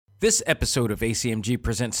This episode of A.C.M.G.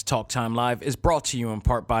 Presents Talk Time Live is brought to you in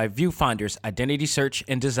part by Viewfinder's Identity Search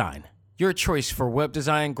and Design. Your choice for web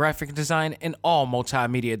design, graphic design, and all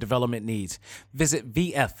multimedia development needs. Visit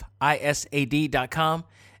VFISAD.com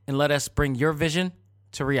and let us bring your vision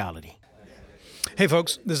to reality. Hey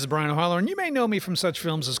folks, this is Brian O'Halloran, and you may know me from such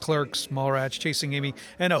films as Clerks, Mallrats, Chasing Amy,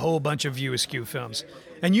 and a whole bunch of View Askew films.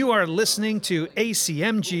 And you are listening to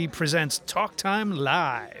A.C.M.G. Presents Talk Time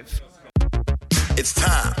Live. It's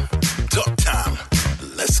time, talk time,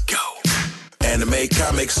 let's go. Anime,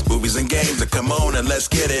 comics, movies, and games, that come on and let's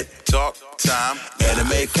get it. Talk time.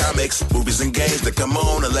 Anime, comics, movies, and games, that come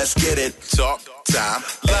on and let's get it. Talk time.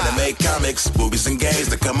 Anime, comics, movies, and games,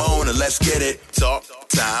 that come on and let's get it. Talk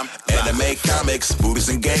time. Anime, comics, movies,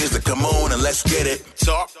 and games, that come on and let's get it.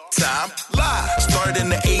 Talk time live. Started in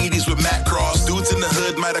the 80s with Matt Cross. Dudes in the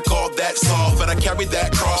hood might have called that soft, but I carried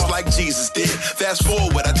that cross like Jesus did. Fast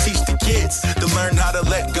forward, I teach the kids to learn how to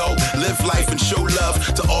let go, live life, and show love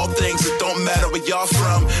to all things that don't matter where y'all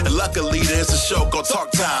from. And luckily, there's a show called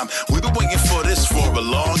Talk Time. We've been waiting for this for a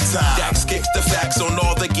long time. Dax kicks the facts on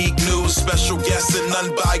all the geek news, special guests and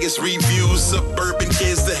unbiased reviews. Suburban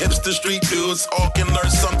kids, the hipster street dudes, all can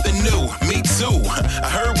learn something new. Me too.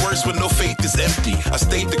 I heard words when no faith is empty. I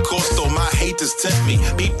stayed the course, though my haters tempt me.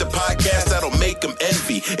 Beat the podcast, that'll make them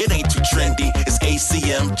envy. It ain't too trendy, it's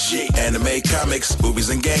A.C.M.G. Anime, comics, movies,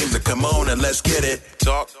 and games, that come on and let's get it.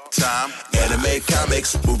 Talk time. Anime,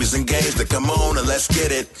 comics, movies, and games, that come on and let's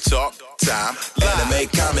get it. Talk time. Anime,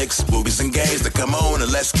 comics, movies, and games, that come on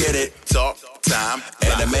and let's get it. Talk time.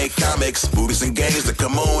 Anime, comics, movies, and games, that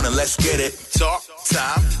come on and let's get it. Talk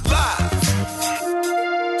time live.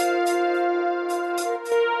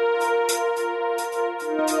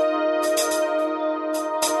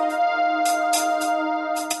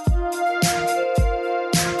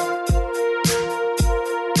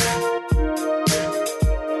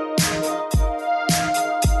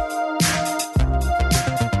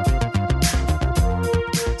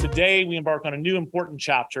 Today, we embark on a new important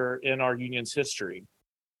chapter in our union's history.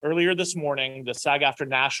 Earlier this morning, the Sag-Aftra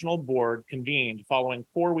National Board convened following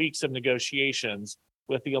 4 weeks of negotiations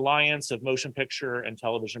with the Alliance of Motion Picture and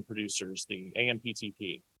Television Producers, the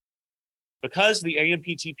AMPTP. Because the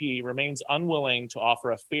AMPTP remains unwilling to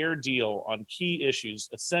offer a fair deal on key issues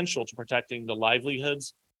essential to protecting the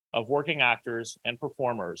livelihoods of working actors and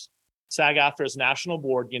performers, Sag-Aftra's National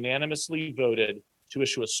Board unanimously voted to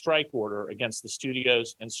issue a strike order against the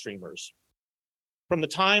studios and streamers. From the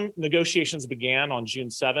time negotiations began on June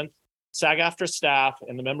 7th, SAG-AFTRA staff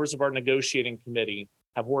and the members of our negotiating committee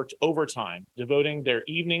have worked overtime, devoting their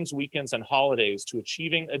evenings, weekends, and holidays to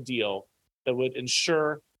achieving a deal that would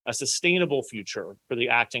ensure a sustainable future for the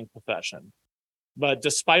acting profession. But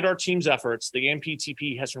despite our team's efforts, the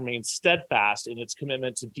AMPTP has remained steadfast in its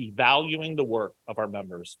commitment to devaluing the work of our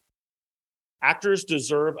members. Actors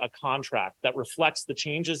deserve a contract that reflects the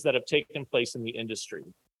changes that have taken place in the industry.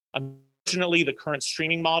 Unfortunately, the current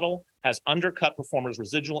streaming model has undercut performers'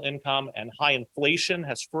 residual income, and high inflation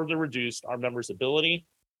has further reduced our members' ability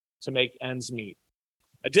to make ends meet.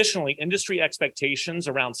 Additionally, industry expectations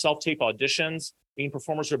around self-tape auditions mean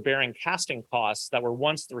performers are bearing casting costs that were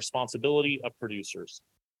once the responsibility of producers.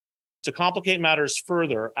 To complicate matters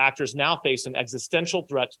further, actors now face an existential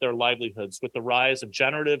threat to their livelihoods with the rise of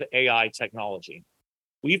generative AI technology.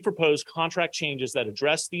 We've proposed contract changes that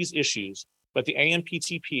address these issues, but the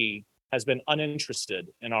AMPTP has been uninterested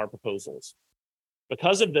in our proposals.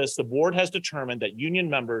 Because of this, the board has determined that union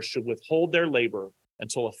members should withhold their labor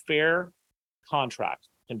until a fair contract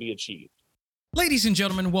can be achieved. Ladies and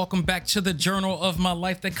gentlemen, welcome back to the journal of my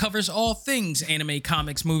life that covers all things anime,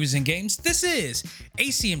 comics, movies, and games. This is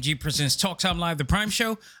A.C.M.G. Presents Talk Time Live, the Prime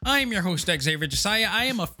Show. I am your host, Xavier Josiah. I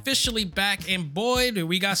am officially back, and boy, do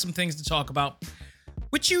we got some things to talk about.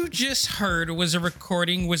 What you just heard was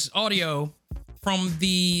audio from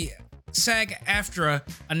the Sag-Aftra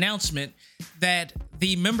announcement that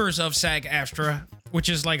the members of Sag-Aftra, which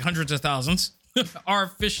is like hundreds of thousands, are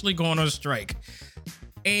officially going on strike.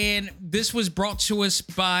 And this was brought to us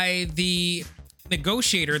by the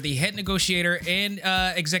negotiator, the head negotiator and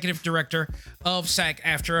executive director of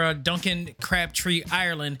Sag-Aftra, Duncan Crabtree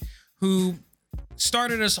Ireland, who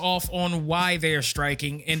started us off on why they are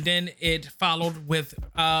striking. And then it followed with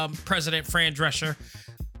President Fran Drescher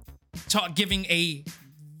giving a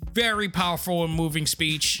very powerful and moving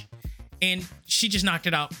speech. And she just knocked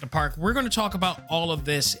it out the park. We're going to talk about all of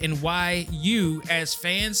this and why you, as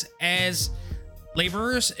fans, as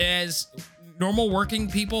laborers, as normal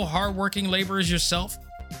working people, hardworking laborers yourself,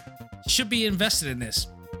 should be invested in this.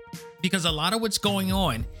 Because a lot of what's going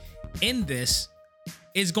on in this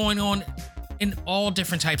is going on in all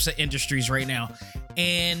different types of industries right now.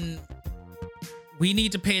 And we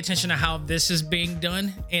need to pay attention to how this is being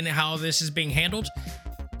done and how this is being handled,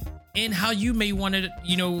 and how you may want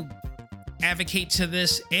to, advocate to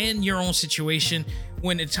this in your own situation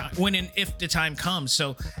when and if the time comes.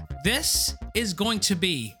 So this is going to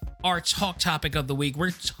be our talk topic of the week.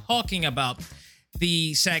 We're talking about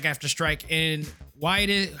the Sag-Aftra strike and why it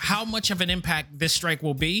is, how much of an impact this strike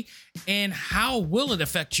will be, and how will it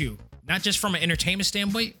affect you, not just from an entertainment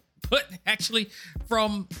standpoint, but actually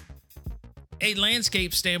from a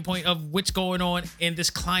landscape standpoint of what's going on in this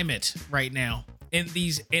climate right now in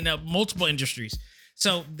multiple industries.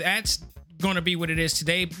 So that's going to be what it is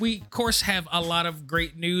today. We of course have a lot of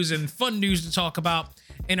great news and fun news to talk about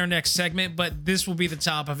in our next segment, but this will be the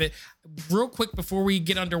top of it. Real quick before we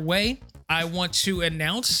get underway, I'm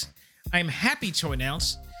happy to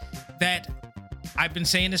announce that I've been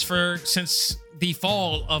saying this since the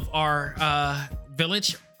fall of our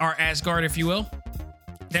village, our Asgard, if you will,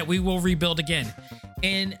 that we will rebuild again.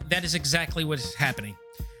 And that is exactly what is happening.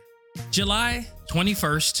 July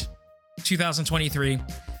 21st, 2023,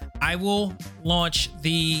 I will launch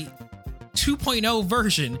the 2.0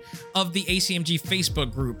 version of the A.C.M.G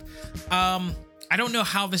Facebook group. I don't know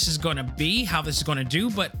how this is going to be, how this is going to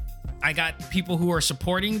do, but I got people who are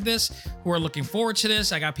supporting this, who are looking forward to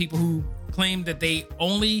this. I got people who claim that they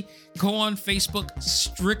only go on Facebook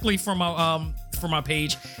strictly for my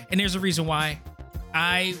page, and there's a reason why.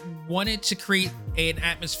 I wanted to create an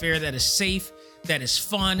atmosphere that is safe, that is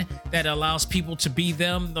fun, that allows people to be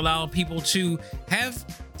them, allow people to have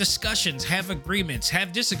discussions, have agreements,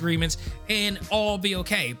 have disagreements, and all be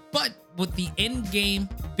okay. But with the end game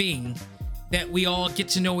being that we all get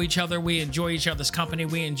to know each other, we enjoy each other's company,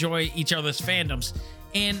 we enjoy each other's fandoms,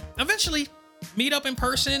 and eventually meet up in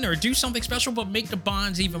person or do something special, but make the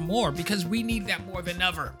bonds even more, because we need that more than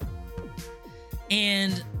ever.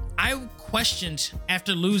 And I questioned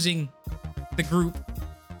after losing the group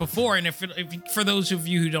before, and if for those of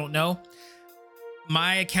you who don't know,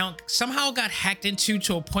 my account somehow got hacked into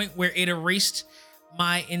to a point where it erased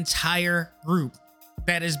my entire group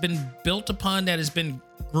that has been built upon, that has been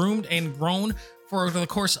groomed and grown for the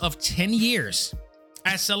course of 10 years.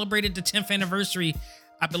 I celebrated the 10th anniversary,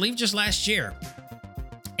 I believe, just last year.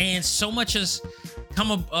 And so much has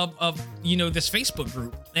come of this Facebook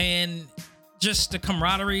group, and just the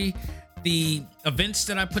camaraderie, the events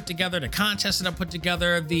that I put together, the contests that I put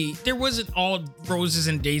together. There wasn't all roses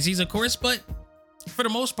and daisies, of course, but for the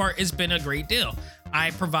most part, it's been a great deal.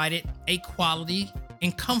 I provided a quality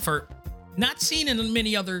and comfort not seen in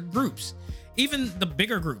many other groups, even the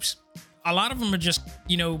bigger groups. A lot of them are just,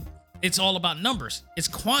 it's all about numbers. It's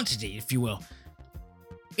quantity, if you will.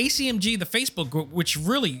 A.C.M.G, the Facebook group, which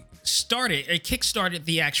really kickstarted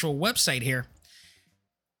the actual website here,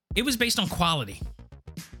 it was based on quality.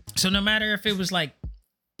 So no matter if it was like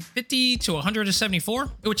 50 to 174,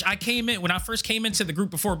 which when I first came into the group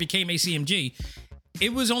before it became A.C.M.G,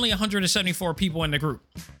 it was only 174 people in the group.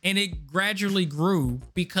 And it gradually grew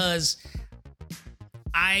because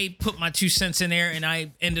I put my 2 cents in there, and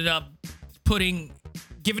I ended up giving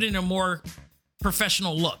it a more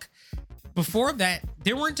professional look. Before that,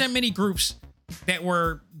 there weren't that many groups that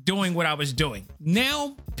were doing what I was doing.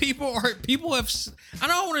 Now people have, I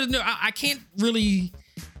don't want to know, I can't really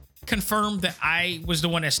confirm that I was the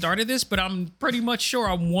one that started this, but I'm pretty much sure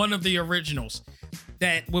I'm one of the originals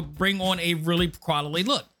that would bring on a really quality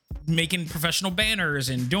look, making professional banners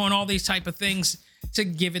and doing all these type of things to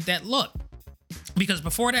give it that look. Because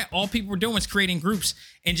before that, all people were doing was creating groups,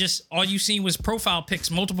 and just all you seen was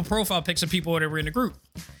multiple profile pics of people that were in the group.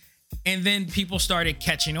 And then people started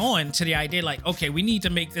catching on to the idea, like, okay, we need to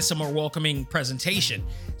make this a more welcoming presentation.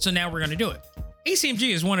 So now we're going to do it.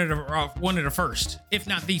 A.C.M.G is one of the first, if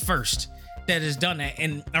not the first, that has done that.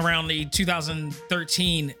 And around the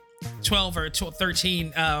 2013, 12 or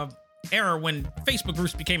 13 era, when Facebook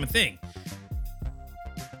groups became a thing.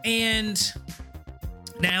 And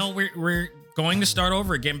now we're going to start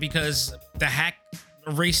over again, because the hack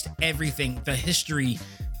erased everything, the history,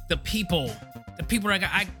 the people that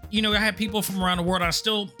I had people from around the world. I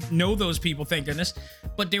still know those people, thank goodness.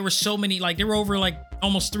 But there were so many, there were over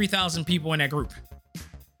almost 3,000 people in that group.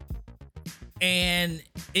 And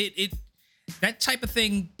that type of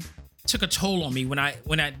thing took a toll on me when I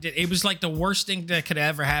did. It was like the worst thing that could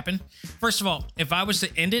ever happen. First of all, if I was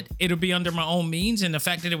to end it, it would be under my own means, and the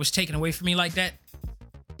fact that it was taken away from me like that,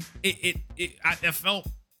 I felt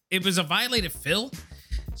it was a violated feel.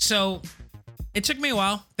 So it took me a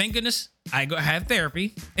while. Thank goodness I had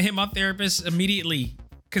therapy, and my therapist immediately,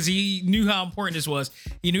 because he knew how important this was.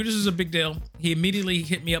 He knew this was a big deal. He immediately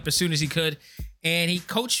hit me up as soon as he could, and he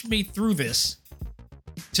coached me through this.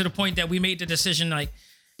 to the point that we made the decision, like,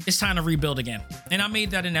 it's time to rebuild again. And I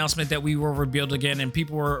made that announcement that we will rebuild again, and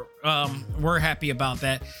people were happy about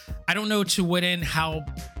that. I don't know to what end how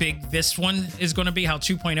big this one is going to be, how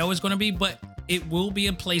 2.0 is going to be, but it will be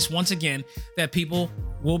a place once again that people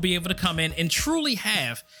will be able to come in and truly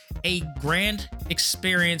have a grand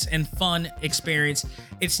experience and fun experience.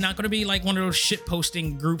 It's not going to be like one of those shit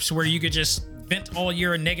posting groups where you could just vent all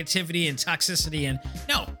your negativity and toxicity. And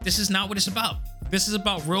no, this is not what it's about. This is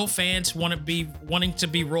about real fans wanting to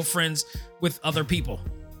be real friends with other people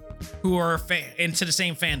who are into the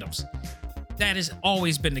same fandoms. That has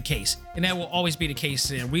always been the case, and that will always be the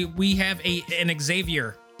case. And we have an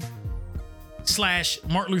Xavier /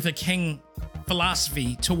 Martin Luther King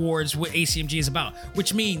philosophy towards what A.C.M.G is about,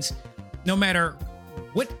 which means no matter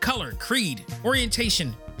what color, creed,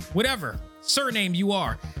 orientation, whatever surname you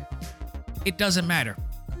are, it doesn't matter.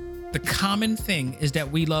 The common thing is that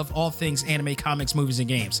we love all things anime, comics, movies, and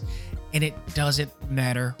games. And it doesn't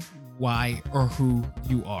matter why or who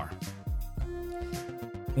you are.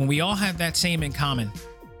 When we all have that same in common,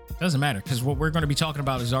 it doesn't matter, because what we're going to be talking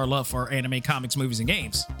about is our love for anime, comics, movies, and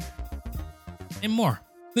games. And more.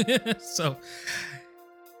 So,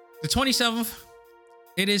 the 27th,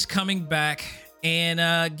 it is coming back.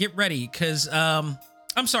 And get ready, because...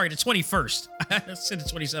 I'm sorry, the 21st. I said the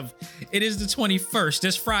 27th. It is the 21st.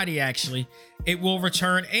 This Friday, actually. It will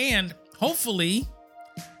return. And hopefully,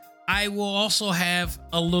 I will also have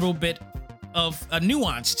a little bit of a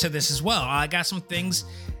nuance to this as well. I got some things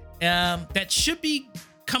that should be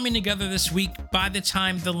coming together this week by the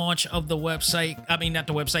time the launch of the website. I mean, not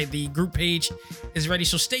the website. The group page is ready.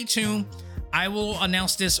 So stay tuned. I will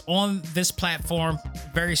announce this on this platform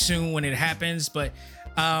very soon when it happens. But...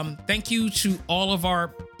 thank you to all of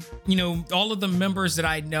our, all of the members that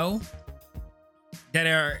I know that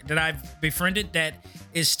I've befriended that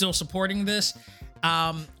is still supporting this.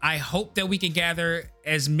 I hope that we can gather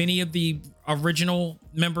as many of the original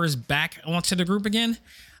members back onto the group again.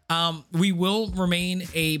 We will remain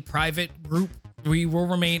a private group. We will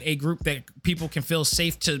remain a group that people can feel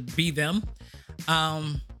safe to be them.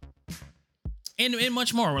 And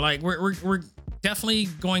much more. Like we're definitely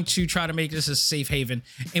going to try to make this a safe haven,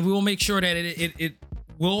 and we will make sure that it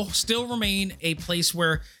will still remain a place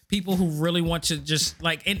where people who really want to just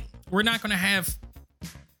like, and we're not going to have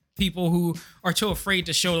people who are too afraid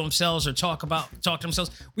to show themselves or talk to themselves.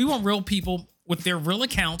 We want real people with their real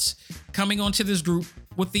accounts coming onto this group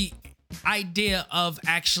with the idea of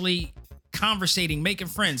actually conversating, making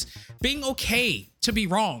friends, being okay to be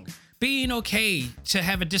wrong, being okay to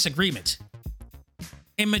have a disagreement,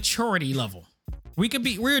 and maturity level.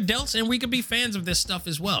 We're adults and we could be fans of this stuff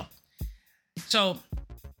as well. So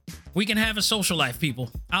we can have a social life,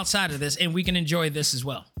 people, outside of this, and we can enjoy this as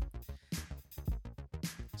well.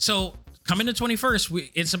 So coming to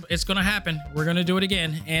 21st, it's going to happen. We're going to do it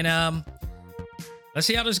again. And let's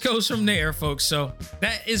see how this goes from there, folks. So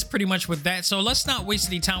that is pretty much with that. So let's not waste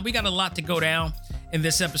any time. We got a lot to go down in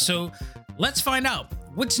this episode. Let's find out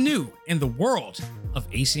what's new in the world of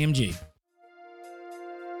A.C.M.G.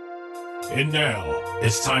 And now,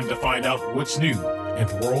 it's time to find out what's new in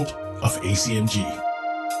the world of A.C.M.G.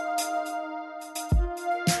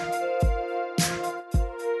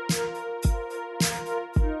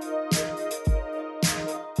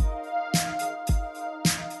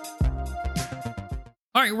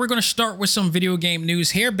 All right, we're going to start with some video game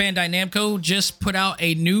news here. Bandai Namco just put out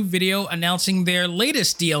a new video announcing their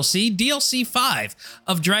latest DLC, DLC 5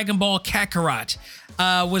 of Dragon Ball Kakarot.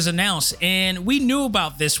 Was announced, and we knew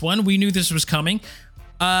about this one. We knew this was coming,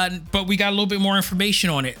 but we got a little bit more information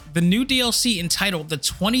on it. The new DLC entitled The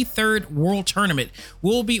 23rd World Tournament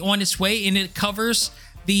will be on its way, and it covers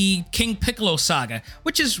the King Piccolo saga,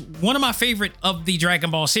 which is one of my favorite of the Dragon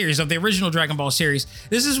Ball series, of the original Dragon Ball series.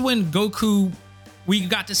 This is when we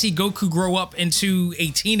got to see Goku grow up into a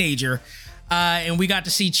teenager, and we got to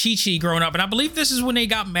see Chi-Chi growing up, and I believe this is when they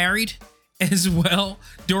got married as well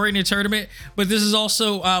during the tournament. But this is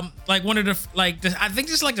also like one of the I think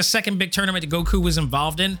this is like the second big tournament that Goku was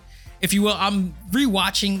involved in, if you will. I'm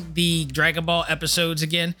rewatching the Dragon Ball episodes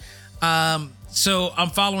again, so I'm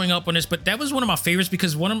following up on this. But that was one of my favorites,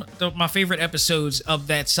 because one of my favorite episodes of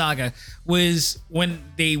that saga was when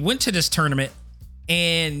they went to this tournament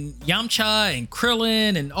and Yamcha and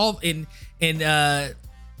Krillin and all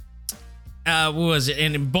what was it?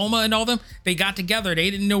 And Bulma and all them, they got together. They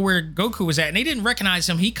didn't know where Goku was at, and they didn't recognize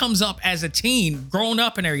him. He comes up as a teen, grown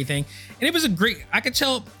up and everything. And it was I could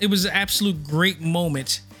tell it was an absolute great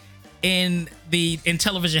moment in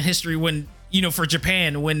television history when, for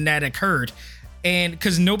Japan, when that occurred. And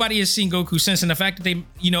because nobody has seen Goku since, and the fact that they,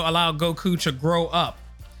 allowed Goku to grow up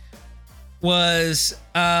was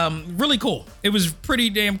really cool. It was pretty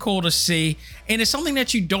damn cool to see, and it's something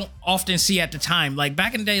that you don't often see at the time. Like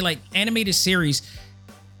back in the day, like animated series,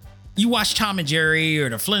 you watch Tom and Jerry or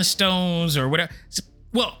the Flintstones or whatever.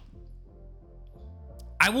 Well,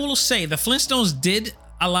 I will say the Flintstones did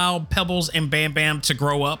allow Pebbles and Bam Bam to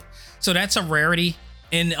grow up, so that's a rarity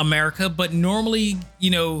in America. But normally,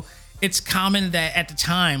 it's common that at the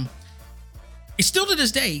time, it's still to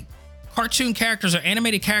this day, cartoon characters or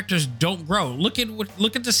animated characters don't grow. Look at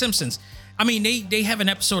The Simpsons. I mean, they have an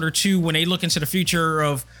episode or two when they look into the future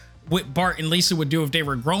of what Bart and Lisa would do if they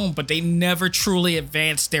were grown, but they never truly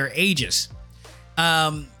advanced their ages.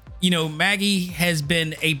 Maggie has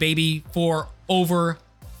been a baby for over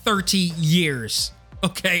 30 years.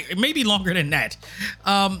 Okay, maybe longer than that.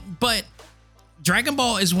 But Dragon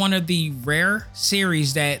Ball is one of the rare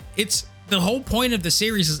series that the whole point of the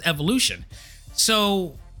series is evolution.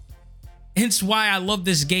 So hence why I love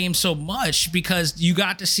this game so much, because you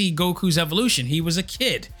got to see Goku's evolution. He was a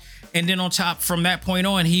kid, and then on top from that point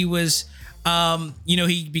on, he was,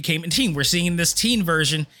 he became a teen. We're seeing this teen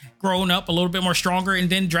version growing up a little bit more stronger, and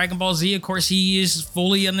then Dragon Ball Z, of course, he is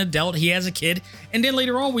fully an adult. He has a kid, and then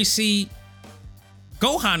later on we see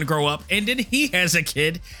Gohan grow up, and then he has a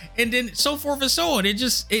kid, and then so forth and so on.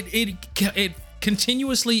 It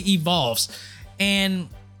continuously evolves, and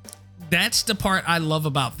that's the part I love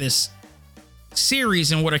about this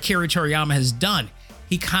series and what Akira Toriyama has done.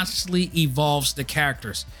 He constantly evolves the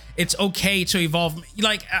characters. It's okay to evolve.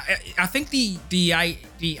 Like I think the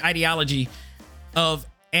ideology of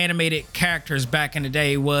animated characters back in the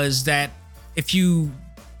day was that if you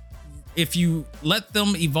let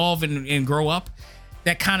them evolve and grow up,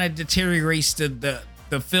 that kind of deteriorates the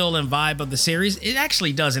feel and vibe of the series. It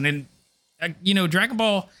actually doesn't. And Dragon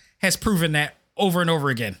Ball has proven that over and over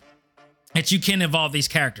again, that you can evolve these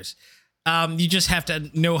characters. You just have to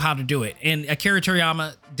know how to do it. And Akira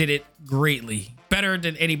Toriyama did it greatly, better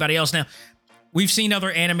than anybody else. Now, we've seen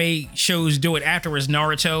other anime shows do it afterwards.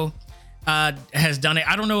 Naruto has done it.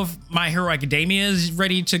 I don't know if My Hero Academia is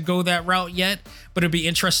ready to go that route yet, but it'd be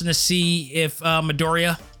interesting to see if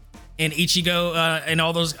Midoriya and Ichigo and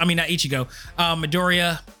all those, I mean, not Ichigo,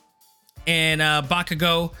 Midoriya and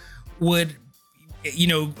Bakugo would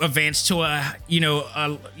advance to a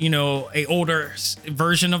older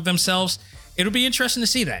version of themselves. It'll be interesting to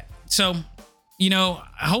see that. So,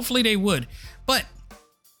 hopefully they would. But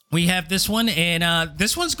we have this one, and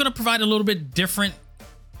this one's going to provide a little bit different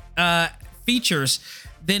features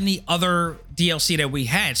than the other DLC that we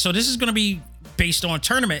had. So this is going to be based on a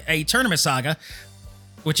tournament saga,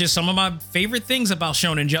 which is some of my favorite things about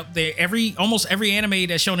Shonen Jump. Almost every anime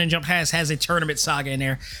that Shonen Jump has a tournament saga in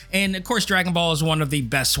there. And of course, Dragon Ball is one of the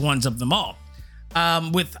best ones of them all.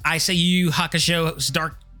 With I Say Yu Hakusho's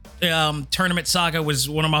Dark Tournament Saga was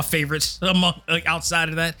one of my favorites outside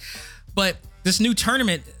of that. But this new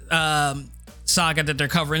tournament saga that they're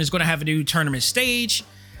covering is going to have a new tournament stage.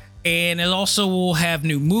 And it also will have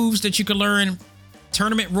new moves that you can learn.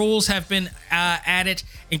 Tournament rules have been added,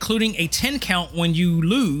 including a 10 count when you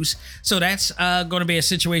lose. So that's going to be a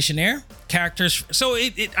situation there. Characters. So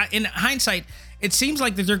in hindsight, it seems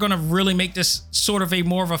like that they're going to really make this sort of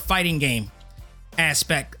more of a fighting game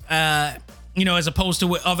aspect, as opposed to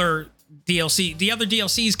what other DLC. The other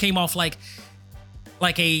DLCs came off like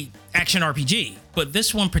a action RPG, but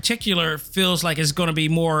this one particular feels like it's going to be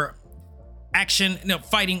more action,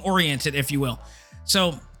 fighting oriented, if you will.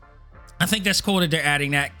 So I think that's cool that they're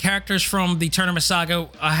adding that. Characters from the Tournament Saga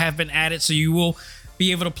have been added, so you will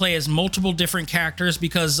be able to play as multiple different characters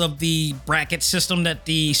because of the bracket system that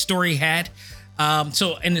the story had.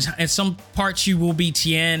 So in some parts you will be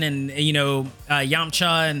Tien and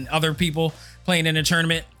Yamcha and other people playing in the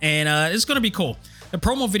tournament, and it's going to be cool. The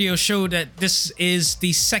promo video showed that this is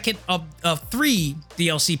the second of 3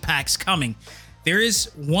 DLC packs coming. There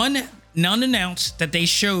is one unannounced that they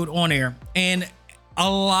showed on air, and a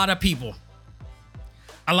lot of people,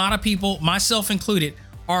 myself included,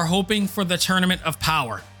 are hoping for the Tournament of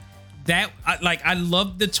Power. I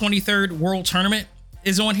love the 23rd World Tournament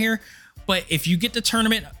is on here, but if you get the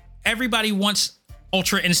tournament, everybody wants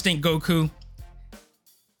Ultra Instinct Goku.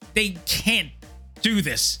 They can't do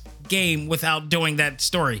this game without doing that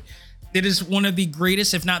story. It is one of the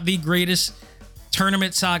greatest, if not the greatest,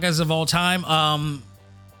 tournament sagas of all time.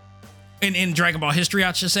 In Dragon Ball history,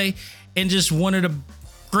 I should say. And just one of the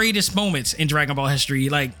greatest moments in Dragon Ball history.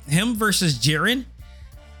 Like, him versus Jiren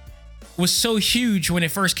was so huge when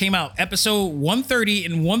it first came out. Episode 130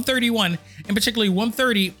 and 131, and particularly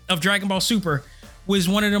 130 of Dragon Ball Super, was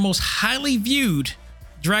one of the most highly viewed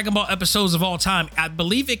Dragon Ball episodes of all time. I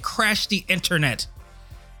believe it crashed the internet.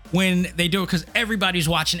 when they do it because everybody's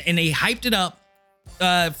watching and they hyped it up.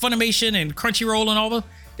 Funimation and Crunchyroll and all the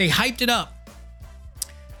they hyped it up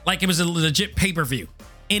like it was a legit pay-per-view,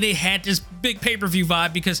 and it had this big pay-per-view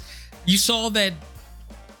vibe because you saw that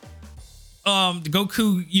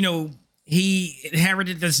Goku, he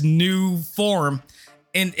inherited this new form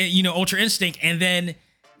and Ultra Instinct, and then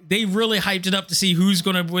they really hyped it up to see who's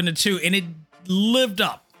going to win the two, and it lived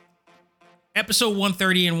up. Episode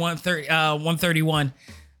 130 and 131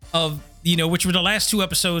 of which were the last two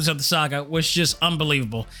episodes of the saga, was just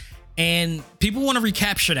unbelievable, and people want to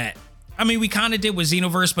recapture that. I mean, we kind of did with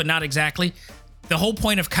Xenoverse, but not exactly. The whole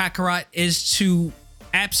point of Kakarot is to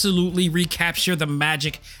absolutely recapture the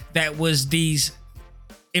magic that was these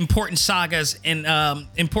important sagas and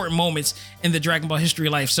important moments in the Dragon Ball history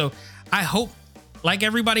of life. So I hope, like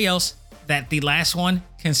everybody else, that the last one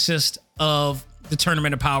consists of the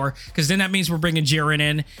Tournament of Power, because then that means we're bringing Jiren in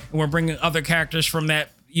and we're bringing other characters from that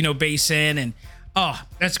base in, and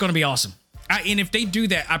that's going to be awesome. And if they do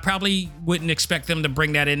that, I probably wouldn't expect them to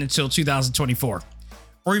bring that in until 2024,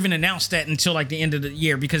 or even announce that until like the end of the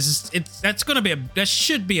year, because that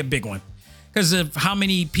should be a big one because of how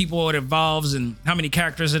many people it involves and how many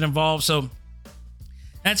characters it involves. So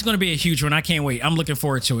that's going to be a huge one. I can't wait. I'm looking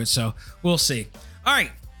forward to it. So we'll see. All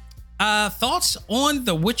right. Thoughts on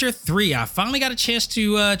The Witcher 3. I finally got a chance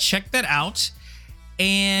to check that out.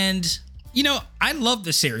 And, I love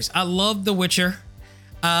the series. I love The Witcher.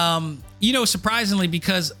 Surprisingly,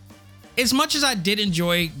 because as much as I did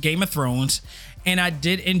enjoy Game of Thrones and I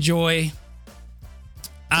did enjoy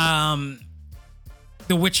The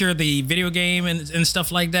Witcher, the video game and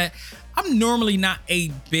stuff like that, I'm normally not a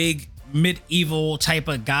big medieval type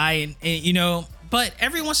of guy. And but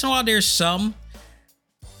every once in a while there's some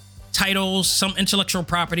titles, some intellectual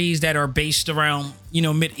properties that are based around,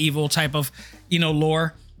 medieval type of,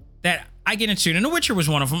 lore that I get into. And The Witcher was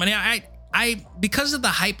one of them. And I because of the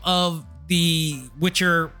hype of The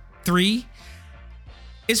Witcher 3,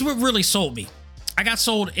 is what really sold me. I got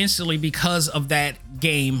sold instantly because of that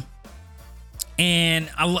game. And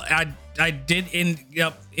I did end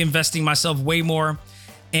up investing myself way more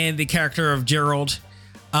in the character of Geralt.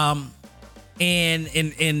 And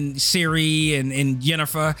in Ciri and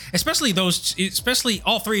Yennefer, especially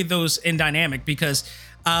all three of those in dynamic, because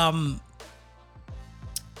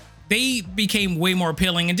they became way more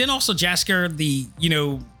appealing. And then also Jaskier,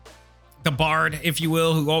 the bard, if you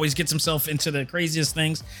will, who always gets himself into the craziest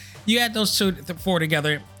things. You add those four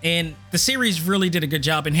together, and the series really did a good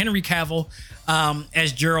job. And Henry Cavill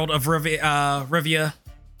as Geralt of Rivia,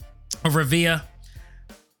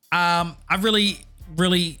 I really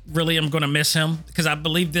am going to miss him, because I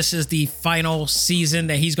believe this is the final season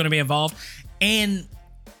that he's going to be involved. And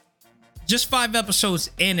just 5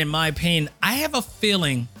 episodes in my opinion, I have a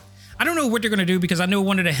feeling, I don't know what they're going to do, because I know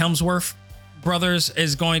one of the Hemsworth brothers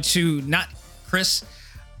is going to, not Chris,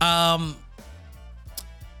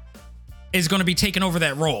 is going to be taking over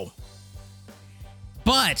that role.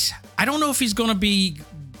 But I don't know if he's going to be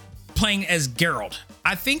playing as Geralt.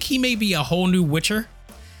 I think he may be a whole new Witcher.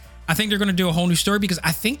 I think they're going to do a whole new story, because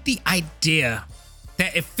I think the idea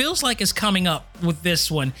that it feels like is coming up with this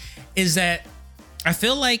one is that I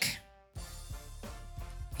feel like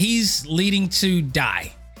he's leading to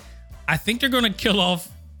die. I think they're going to kill off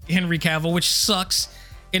Henry Cavill, which sucks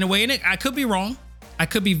in a way. And I could be wrong. I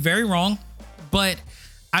could be very wrong, but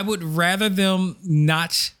I would rather them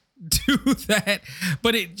not do that.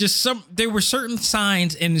 But there were certain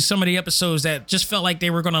signs in some of the episodes that just felt like they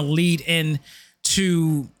were going to lead in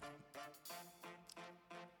to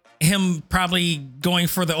him probably going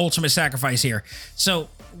for the ultimate sacrifice here. So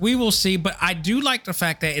we will see. But I do like the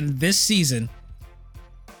fact that in this season,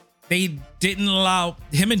 they didn't allow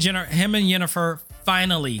him and Yennefer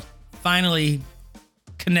finally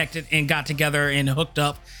connected and got together and hooked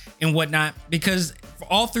up and whatnot, because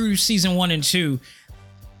all through season 1 and 2,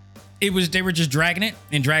 they were just dragging it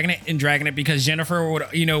because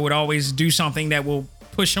Yennefer would always do something that will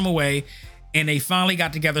push him away. And they finally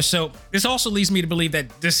got together. So this also leads me to believe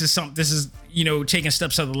that this is taking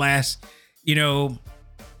steps of the last,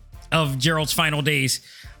 of Geralt's final days.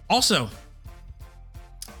 Also,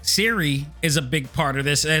 Ciri is a big part of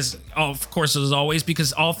this, as of course as always,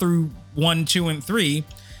 because all through 1, 2, and 3,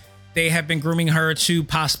 they have been grooming her to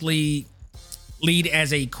possibly lead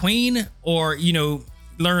as a queen, or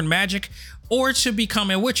learn magic, or to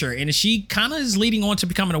become a Witcher. And she kind of is leading on to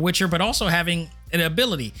becoming a Witcher, but also having an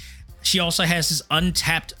ability. She also has this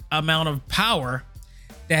untapped amount of power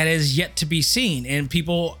that is yet to be seen. And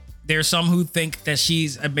there's some who think that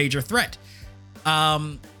she's a major threat.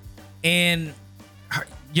 And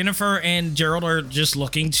Jennifer and Gerald are just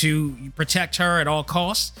looking to protect her at all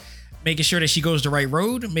costs, making sure that she goes the right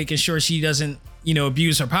road, making sure she doesn't,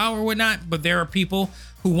 abuse her power or whatnot. But there are people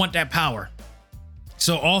who want that power.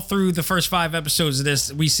 So all through the first 5 episodes of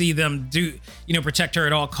this, we see them protect her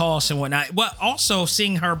at all costs and whatnot, but also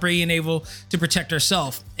seeing her being able to protect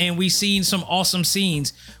herself. And we've seen some awesome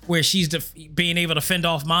scenes where she's being able to fend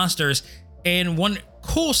off monsters. And one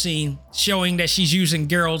cool scene showing that she's using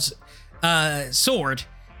Geralt's sword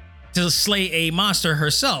to slay a monster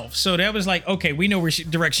herself. So that was like, okay, we know where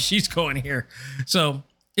direction she's going here. So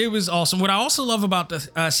it was awesome. What I also love about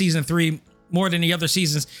the season 3 more than the other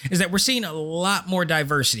seasons is that we're seeing a lot more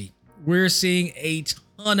diversity. We're seeing a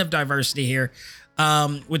ton of diversity here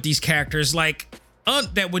with these characters, like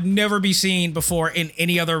that would never be seen before in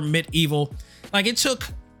any other medieval. Like it took,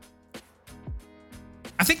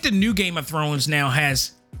 I think the new Game of Thrones now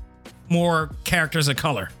has more characters of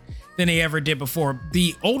color than they ever did before.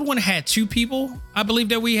 The old one had 2 people, I believe,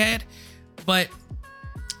 that we had, but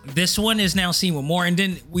this one is now seen with more. And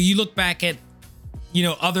then when you look back at,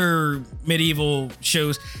 other medieval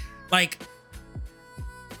shows, like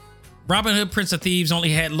Robin Hood, Prince of Thieves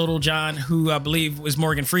only had Little John, who I believe was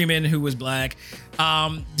Morgan Freeman, who was black.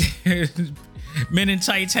 Men in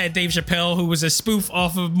Tights had Dave Chappelle, who was a spoof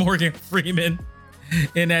off of Morgan Freeman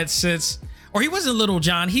in that sense. Or he wasn't Little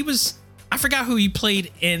John. He was, I forgot who he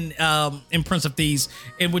played in Prince of Thieves,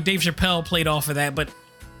 and what Dave Chappelle played off of that. But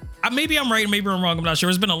maybe I'm right, maybe I'm wrong, I'm not sure.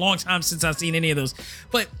 It's been a long time since I've seen any of those.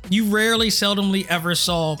 But you rarely, seldomly ever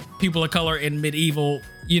saw people of color in medieval,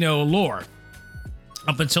 lore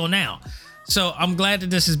up until now. So I'm glad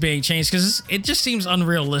that this is being changed, because it just seems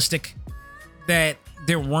unrealistic that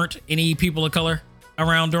there weren't any people of color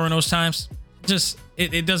around during those times. Just,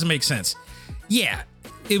 it doesn't make sense. Yeah,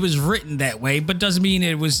 it was written that way, but doesn't mean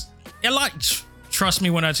it was a lot. Trust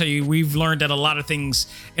me when I tell you, we've learned that a lot of things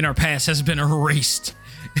in our past has been erased.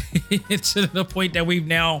 It's to the point that we've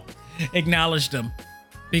now acknowledged them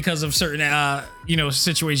because of certain,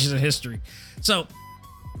 situations in history. So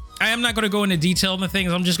I am not going to go into detail on the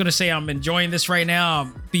things. I'm just going to say I'm enjoying this right now.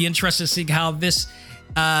 I'll be interested to see how this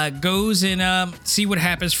goes and see what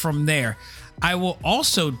happens from there. I will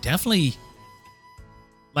also definitely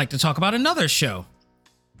like to talk about another show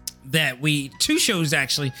that 2 shows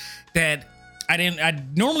actually that I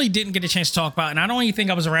normally didn't get a chance to talk about, and I don't even think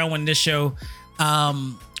I was around when this show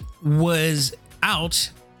was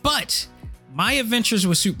out, but My Adventures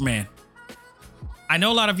with Superman. I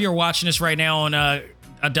know a lot of you are watching this right now on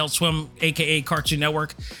Adult Swim, aka Cartoon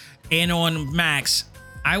Network, and on Max.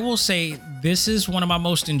 I will say this is one of my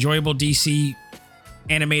most enjoyable DC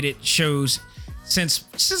animated shows since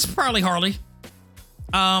probably Harley.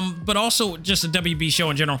 But also just a WB show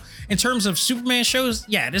in general. In terms of Superman shows,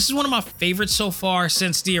 yeah, this is one of my favorites so far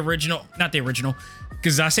since the original, not the original,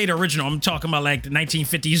 because I say the original, I'm talking about like the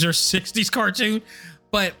 1950s or 60s cartoon,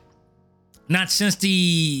 but not since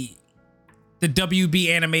the WB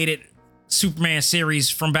animated Superman series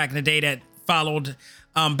from back in the day that followed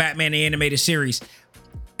Batman the animated series.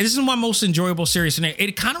 This is my most enjoyable series.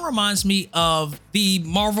 It kind of reminds me of the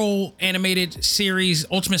Marvel animated series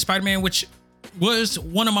Ultimate Spider-Man, which was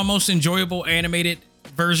one of my most enjoyable animated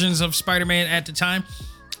versions of Spider-Man at the time.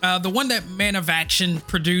 The one that Man of Action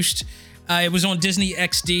produced, it was on Disney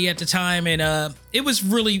XD at the time, and it was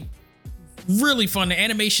really, really fun. The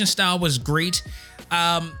animation style was great.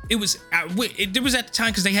 It was at the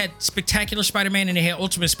time because they had Spectacular Spider-Man and they had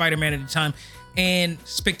Ultimate Spider-Man at the time, and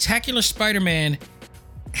Spectacular Spider-Man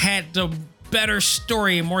had the better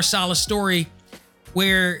story, more solid story,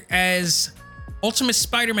 whereas Ultimate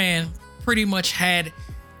Spider-Man pretty much had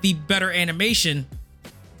the better animation,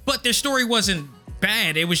 but their story wasn't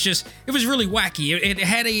bad. It was really wacky. It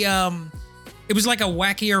had it was like a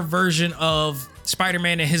wackier version of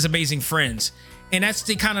Spider-Man and His Amazing Friends. And that's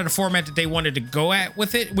the kind of the format that they wanted to go at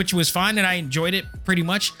with it, which was fine, and I enjoyed it pretty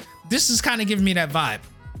much. This is kind of giving me that vibe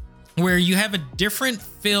where you have a different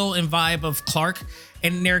feel and vibe of Clark,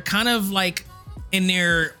 and they're kind of like in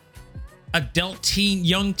their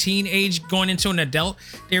young teen age going into an adult.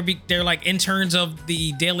 They're like interns of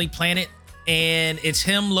the Daily Planet, and it's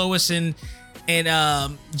him, Lois, and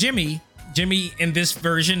Jimmy. Jimmy in this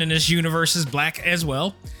version, in this universe, is black as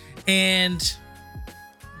well, and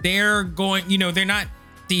they're going, they're not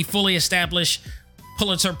the fully established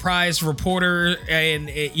Pulitzer Prize reporter and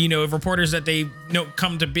reporters that they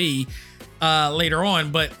come to be later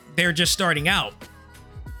on, but they're just starting out.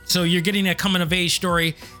 So you're getting a coming of age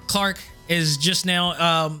story. Clark is just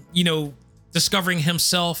now discovering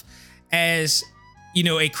himself as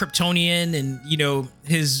a Kryptonian, and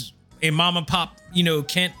his mom and pop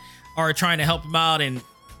Kent are trying to help him out, and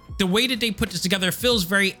the way that they put this together feels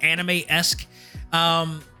very anime-esque.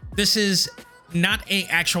 This is not an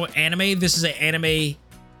actual anime. This is an anime.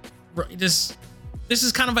 This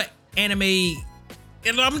is kind of an anime.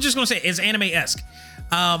 I'm just gonna say it's anime-esque.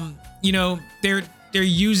 You know, they're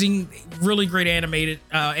using really great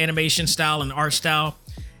animation style and art style,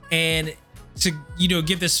 and to, you know,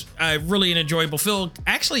 give this really an enjoyable feel.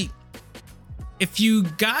 Actually, if you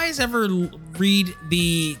guys ever read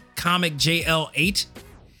the comic JL8,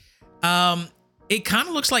 it kind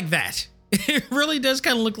of looks like that. It really does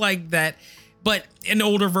kind of look like that, but an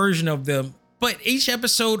older version of them. But each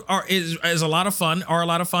episode is a lot of fun,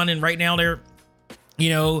 and right now they're, you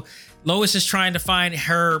know, Lois is trying to find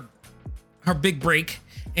her big break,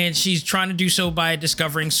 and she's trying to do so by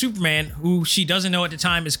discovering Superman, who she doesn't know at the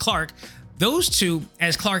time is Clark. Those two,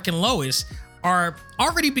 as Clark and Lois, are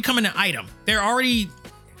already becoming an item. They're already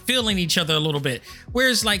feeling each other a little bit.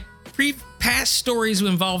 Whereas like past stories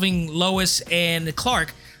involving Lois and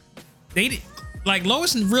Clark,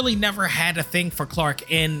 Lois really never had a thing for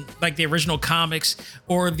Clark in like the original comics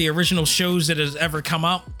or the original shows that has ever come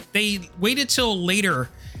out. They waited till later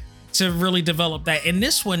to really develop that. In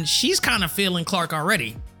this one, she's kind of feeling Clark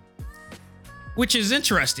already, which is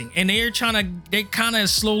interesting. And they're kind of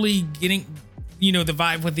slowly getting, you know, the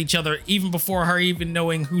vibe with each other even before her even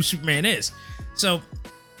knowing who Superman is. So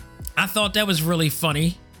I thought that was really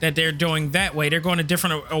funny that they're doing that way. They're going a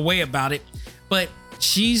different way about it, but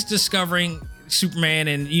she's discovering Superman,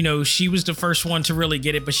 and you know, she was the first one to really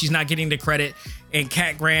get it, but she's not getting the credit. And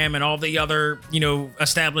Cat Graham and all the other, you know,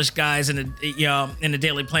 established guys in the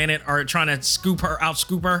Daily Planet are trying to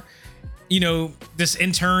outscoop her, you know, this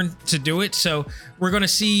intern to do it. So we're going to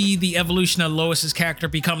see the evolution of Lois's character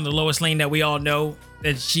become the Lois Lane that we all know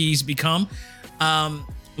that she's become.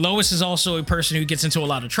 Lois is also a person who gets into a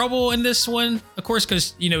lot of trouble in this one, of course,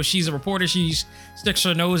 because, you know, she's a reporter. She sticks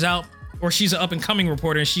her nose out, or she's an up and coming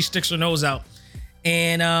reporter, and she sticks her nose out.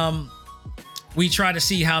 And we try to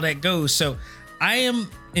see how that goes. So I am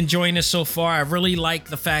enjoying this so far. I really like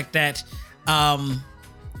the fact that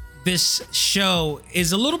this show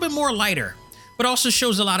is a little bit more lighter, but also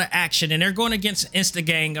shows a lot of action. And they're going against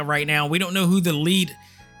Insta-Gang right now. We don't know who the leader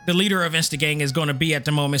of Insta-Gang is going to be at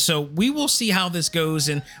the moment. So we will see how this goes.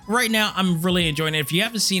 And right now, I'm really enjoying it. If you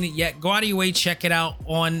haven't seen it yet, go out of your way, check it out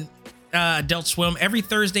on Adult Swim every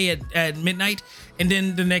Thursday at midnight, and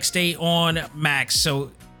then the next day on Max.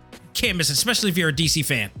 So can't miss it, especially if you're a DC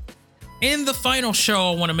fan. And the final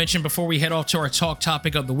show I want to mention before we head off to our talk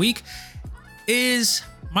topic of the week is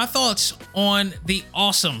my thoughts on the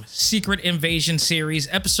awesome Secret Invasion series,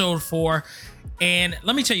 episode 4. And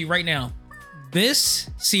let me tell you right now, this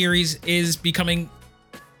series is becoming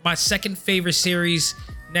my second favorite series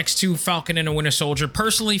next to Falcon and the Winter Soldier.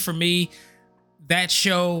 Personally, for me, that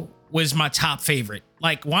show was my top favorite.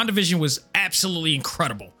 Like, WandaVision was absolutely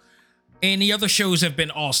incredible, and the other shows have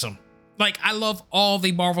been awesome. Like, I love all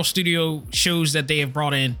the Marvel Studio shows that they have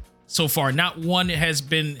brought in so far. Not one has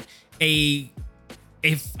been a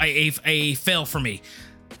fail for me,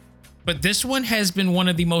 but this one has been one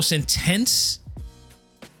of the most intense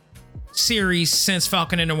series since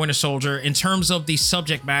Falcon and the Winter Soldier in terms of the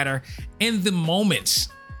subject matter and the moments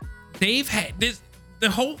they've had.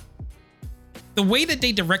 The way that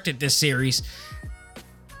they directed this series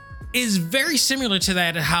is very similar to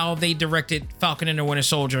that, how they directed Falcon and the Winter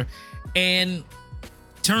Soldier. And in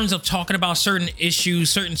terms of talking about certain issues,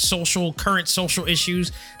 certain current social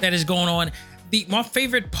issues that is going on, my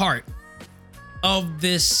favorite part of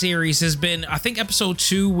this series has been, I think, episode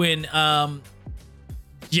 2 when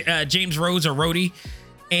James Rhodes, or Rhodey,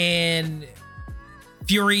 and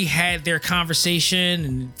Fury had their conversation,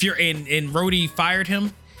 and Rhodey fired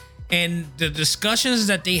him. And the discussions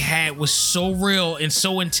that they had was so real and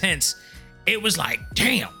so intense. It was like,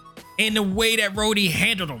 damn. And the way that Rhodey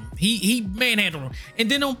handled him, he manhandled him. And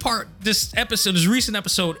then this recent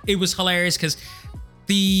episode, it was hilarious because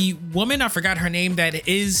the woman, I forgot her name, that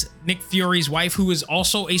is Nick Fury's wife, who is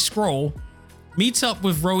also a Skrull, meets up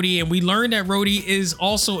with Rhodey, and we learn that Rhodey is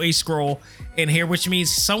also a Skrull in here, which means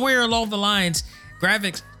somewhere along the lines,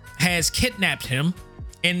 Gravik has kidnapped him,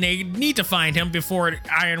 and they need to find him before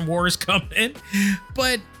Iron Wars come in.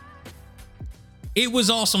 But it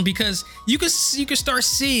was awesome because you could start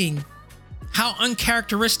seeing how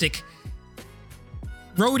uncharacteristic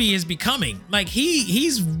Rhodey is becoming. Like,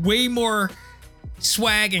 he's way more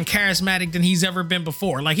swag and charismatic than he's ever been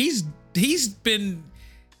before. Like, he's been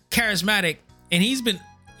charismatic, and he's been,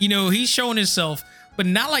 he's showing himself, but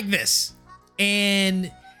not like this.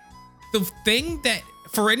 And the thing that,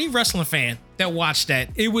 for any wrestling fan that watched that,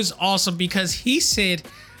 it was awesome because he said,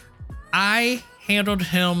 I handled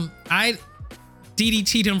him. I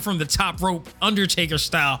DDT'd him from the top rope, Undertaker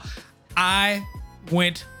style. I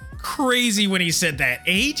went crazy when he said that.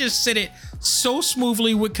 And he just said it so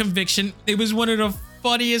smoothly with conviction. It was one of the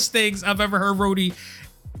funniest things I've ever heard Rhodey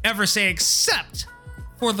ever say, except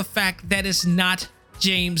for the fact that it's not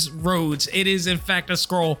James Rhodes. It is in fact a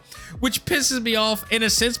Skrull, which pisses me off in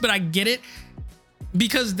a sense, but I get it,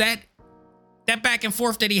 because that back and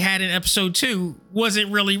forth that he had in episode 2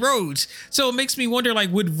 wasn't really Rhodes. So it makes me wonder,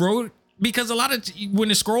 like, would Rhodes, because a lot of when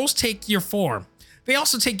the Skrulls take your form, they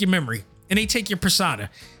also take your memory and they take your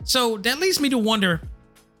persona. So that leads me to wonder,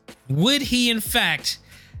 would he in fact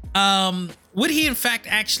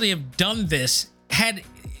actually have done this had,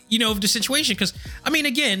 you know, the situation? Because I mean,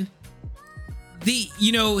 again, he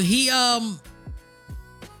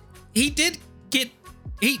did get,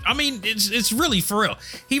 I mean, it's really for real.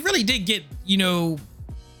 He really did get, you know,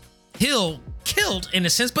 Hill killed in a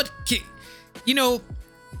sense, but, you know,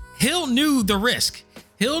 Hill knew the risk.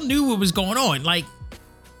 Hill knew what was going on. Like,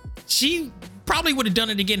 she probably would have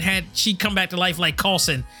done it again had she come back to life like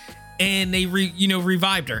Coulson and they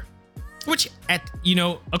revived her. Which,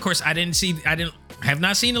 of course, I have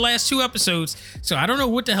not seen the last 2 episodes, so I don't know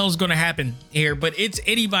what the hell's going to happen here, but it's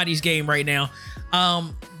anybody's game right now.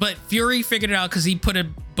 But Fury figured it out because he put a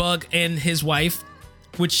bug in his wife,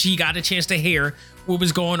 which she got a chance to hear what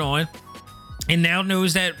was going on, and now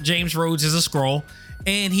knows that James Rhodes is a Skrull,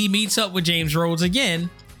 and he meets up with James Rhodes again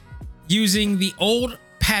using the old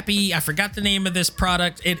Pappy. I forgot the name of this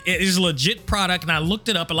product. It is a legit product, and I looked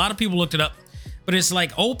it up. A lot of people looked it up, but it's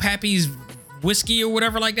like Old Pappy's whiskey or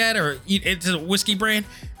whatever like that, or it's a whiskey brand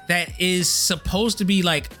that is supposed to be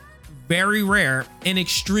like very rare and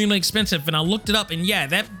extremely expensive. And I looked it up, and yeah,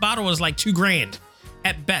 that bottle is like $2,000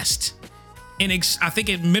 at best, and I think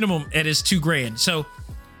at minimum it is $2,000. So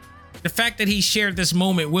the fact that he shared this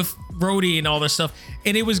moment with Rhodey and all this stuff,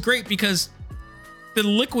 and it was great because the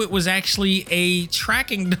liquid was actually a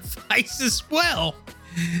tracking device as well.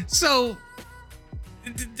 So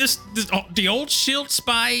the old shield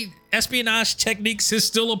spy espionage techniques is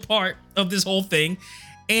still a part of this whole thing,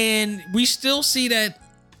 and we still see that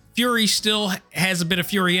Fury still has a bit of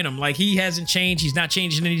fury in him. Like, he hasn't changed. He's not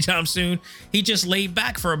changing anytime soon. He just laid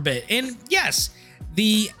back for a bit. And yes,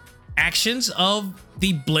 the actions of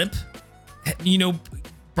the blimp, you know,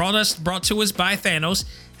 brought to us by Thanos,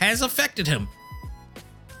 has affected him,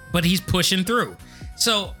 but he's pushing through.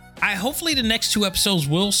 So hopefully the next 2 episodes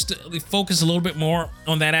will focus a little bit more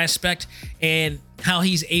on that aspect and how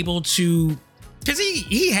he's able to, because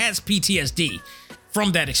he has PTSD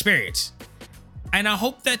from that experience. And I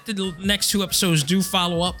hope that the next 2 episodes do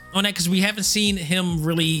follow up on that, because we haven't seen him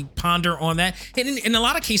really ponder on that. And in a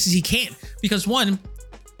lot of cases, he can't, because one,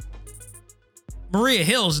 Maria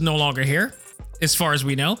Hill's no longer here, as far as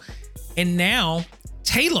we know. And now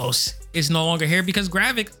Talos is no longer here because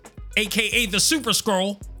Gravik, aka the Super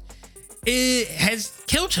Skrull, has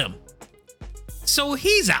killed him. So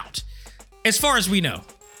he's out, as far as we know.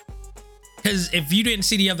 Because if you didn't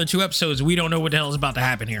see the other 2 episodes, we don't know what the hell is about to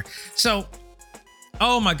happen here. So,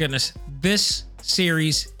 oh my goodness, this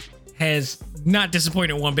series has not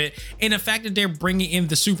disappointed one bit. And the fact that they're bringing in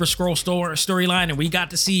the Super Skrull storyline, and we got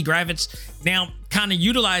to see Gravitz now kind of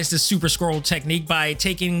utilize the Super Skrull technique by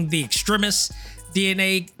taking the Extremis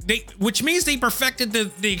DNA, which means they perfected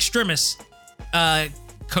the Extremis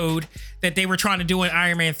code that they were trying to do in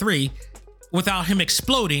Iron Man 3 without him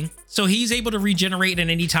exploding. So he's able to regenerate at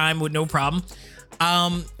any time with no problem.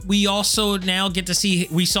 We also now get to see,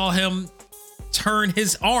 we saw him turn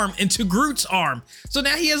his arm into Groot's arm. So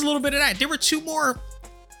now he has a little bit of that. There were two more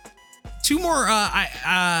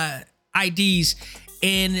IDs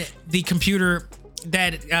in the computer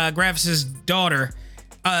that Gravis's daughter,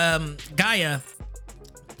 Gaia,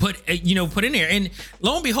 put in there. And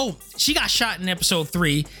lo and behold, she got shot in episode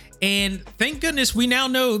 3. And thank goodness we now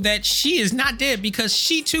know that she is not dead, because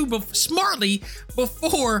she too, smartly,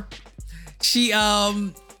 before she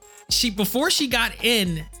got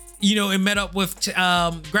in, and met up with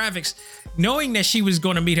Gravix, knowing that she was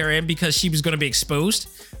going to meet her end because she was going to be exposed,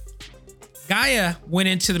 Gaia went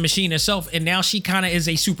into the machine herself, and now she kind of is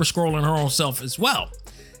a Super Skrull in her own self as well.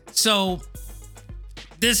 So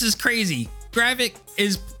this is crazy. Gravik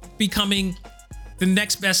is becoming the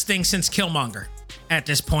next best thing since Killmonger at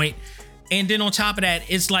this point. And then on top of that,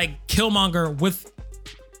 it's like Killmonger with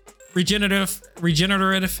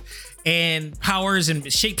regenerative and powers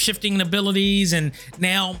and shape-shifting abilities, and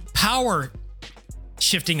now power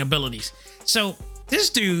shifting abilities. So this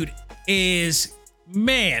dude is,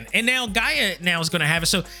 man. And now Gaia now is going to have it.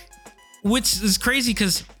 So which is crazy,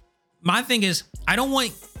 because my thing is, I don't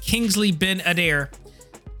want Kingsley Ben Adair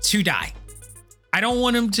to die. I don't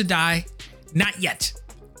want him to die. Not yet.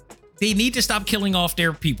 They need to stop killing off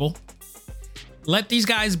their people. Let these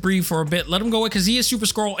guys breathe for a bit. Let them go because he is Super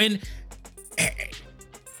Skrull. And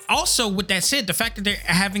also, with that said, the fact that they're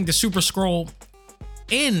having the Super Skrull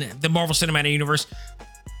in the Marvel Cinematic Universe,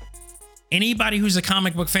 anybody who's a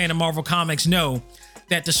comic book fan of Marvel Comics know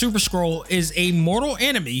that the Super Skrull is a mortal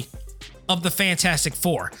enemy of the Fantastic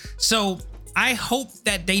Four. So I hope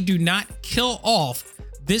that they do not kill off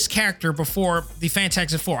this character before the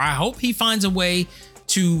Fantastic Four. I hope he finds a way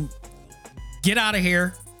to get out of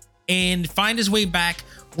here and find his way back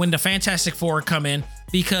when the Fantastic Four come in,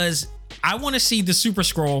 because I want to see the Super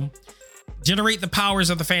Skrull generate the powers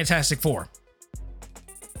of the Fantastic Four.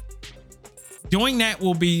 Doing that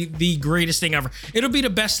will be the greatest thing ever. It'll be the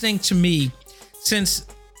best thing to me since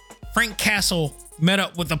Frank Castle met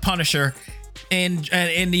up with the Punisher in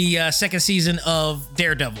the second season of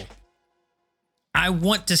Daredevil. I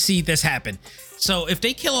want to see this happen. So if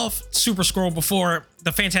they kill off Super Skrull before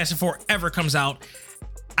the Fantastic Four ever comes out,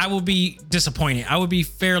 I will be disappointed. I would be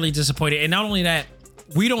fairly disappointed. And not only that,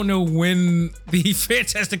 we don't know when the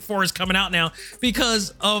Fantastic Four is coming out now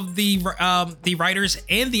because of the writers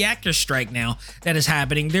and the actors strike now that is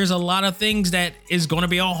happening. There's a lot of things that is going to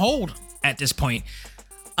be on hold at this point.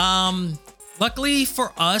 Luckily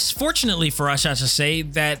for us, fortunately for us, I should say,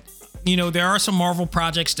 that, you know, there are some Marvel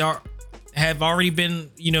projects that have already been,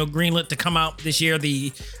 you know, greenlit to come out this year.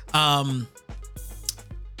 The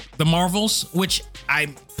Marvels, which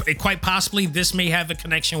quite possibly this may have a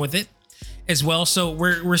connection with it as well. So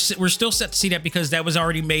we're still set to see that because that was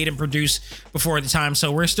already made and produced before the time.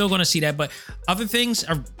 So we're still going to see that, but other things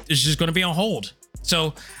is just going to be on hold.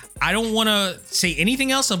 So I don't want to say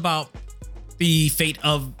anything else about the fate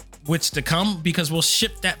of what's to come because we'll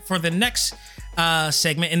ship that for the next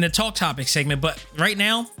segment in the Talk Topic segment. But right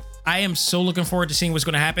now, I am so looking forward to seeing what's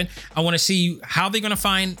going to happen. I want to see how they're going to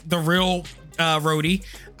find the real Rhodey.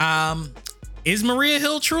 Is Maria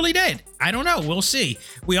Hill truly dead? I don't know. We'll see.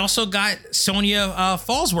 We also got Sonya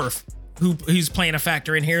Fallsworth, who's playing a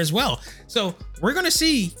factor in here as well. So we're going to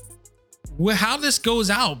see how this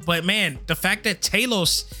goes out. But man, the fact that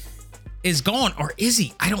Talos is gone, or is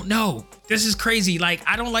he? I don't know. This is crazy. Like,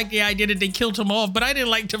 I don't like the idea that they killed him off, but I didn't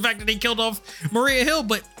like the fact that they killed off Maria Hill.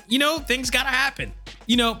 But, you know, things got to happen.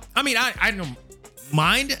 You know, I mean, I don't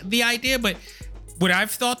mind the idea, but would I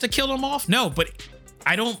have thought to kill him off? No, but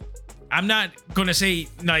I'm not going to say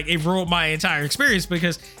like it ruined my entire experience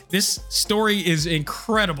because this story is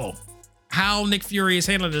incredible. How Nick Fury is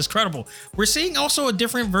handling it is incredible. We're seeing also a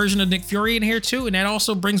different version of Nick Fury in here too, and that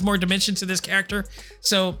also brings more dimension to this character.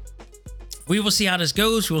 So we will see how this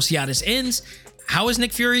goes. We'll see how this ends. How is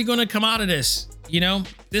Nick Fury going to come out of this? You know,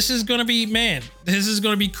 this is going to be, man, this is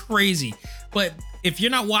going to be crazy. But if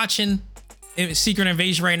you're not watching Secret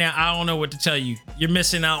Invasion right now, I don't know what to tell you. You're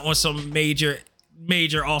missing out on some major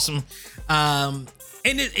awesome and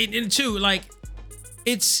too, like,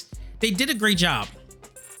 they did a great job,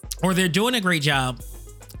 or they're doing a great job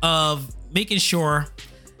of making sure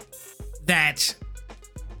that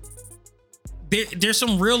there's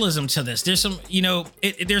some realism to this. There's some, you know,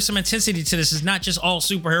 there's some intensity to this. It's not just all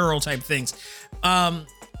superhero type things.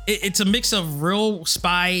 It's a mix of real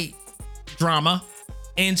spy drama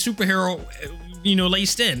and superhero, you know,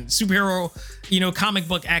 laced in. Superhero, you know, comic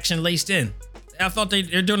book action laced in. I thought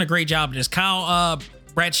they're doing a great job of this. Kyle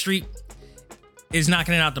Bradstreet is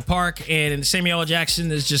knocking it out the park, and Samuel L. Jackson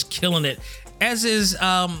is just killing it, as is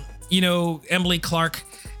you know, Emily Clark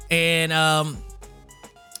and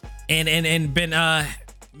Ben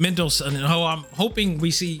Mendelsohn, who I'm hoping we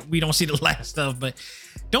don't see the last of. But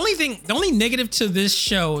the only negative to this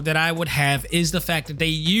show that I would have is the fact that they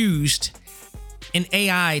used an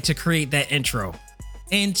AI to create that intro.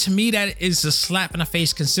 And to me, that is a slap in the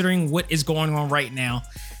face considering what is going on right now.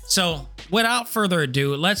 So without further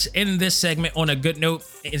ado, let's end this segment on a good note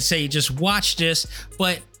and say just watch this.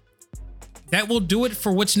 But that will do it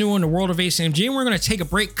for what's new in the world of A.C.M.G. And we're going to take a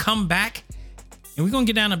break, come back, and we're going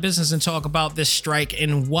to get down to business and talk about this strike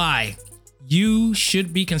and why you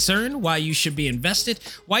should be concerned, why you should be invested,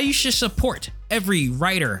 why you should support every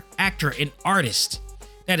writer, actor, and artist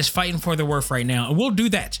that is fighting for their worth right now. And we'll do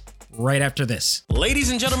that right after this.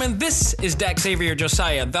 Ladies and gentlemen, this is Xavier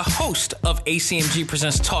Josiah, the host of A.C.M.G.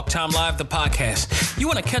 Presents Talk Time Live, the podcast. You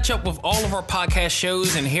want to catch up with all of our podcast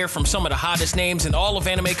shows and hear from some of the hottest names in all of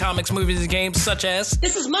anime, comics, movies, and games, such as...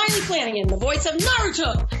 This is Miley Flanagan, the voice of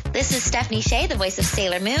Naruto. This is Stephanie Shea, the voice of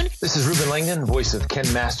Sailor Moon. This is Ruben Langdon, voice of Ken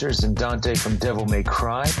Masters and Dante from Devil May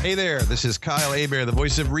Cry. Hey there, this is Kyle Hebert, the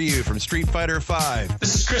voice of Ryu from Street Fighter V.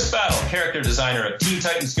 This is Chris Battle, character designer of Teen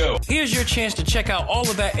Titans Go. Here's your chance to check out all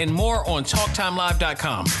of that and more on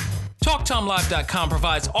TalkTimeLive.com. TalkTimeLive.com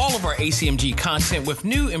provides all of our ACMG content with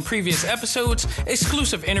new and previous episodes,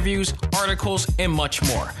 exclusive interviews, articles, and much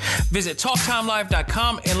more. Visit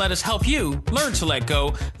TalkTimeLive.com and let us help you learn to let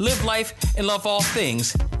go, live life, and love all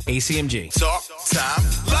things ACMG. Talk Time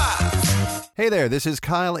Live. Hey there, this is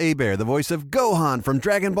Kyle Hebert, the voice of Gohan from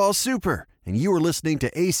Dragon Ball Super, and you are listening to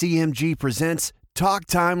ACMG Presents Talk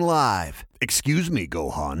Time Live. Excuse me,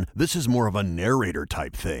 Gohan, this is more of a narrator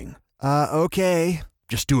type thing. Okay.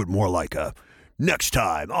 Just do it more like a next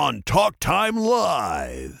time on Talk Time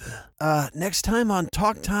Live. Next time on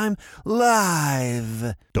Talk Time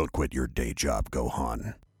Live. Don't quit your day job,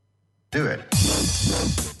 Gohan. Do it.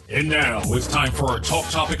 And now it's time for our talk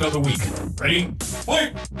topic of the week. Ready?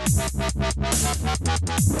 Fight!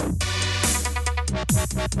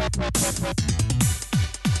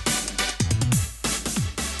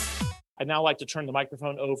 I'd now like to turn the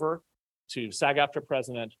microphone over to Sag-Aftra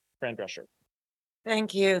President Fran Drescher.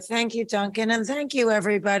 Thank you. Thank you, Duncan. And thank you,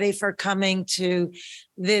 everybody, for coming to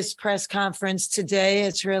this press conference today.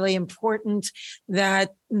 It's really important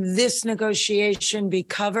that this negotiation be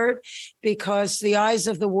covered because the eyes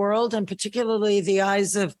of the world, and particularly the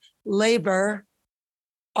eyes of labor,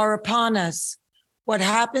 are upon us. What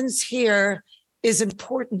happens here is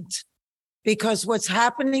important because what's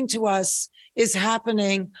happening to us is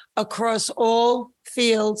happening across all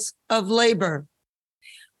fields of labor.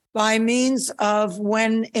 By means of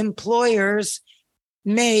when employers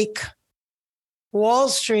make Wall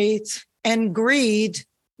Street and greed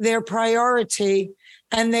their priority,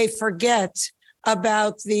 and they forget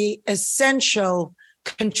about the essential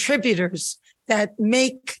contributors that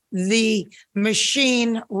make the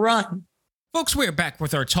machine run. Folks, we're back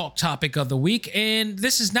with our talk topic of the week, and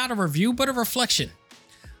this is not a review, but a reflection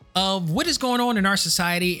of what is going on in our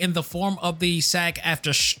society in the form of the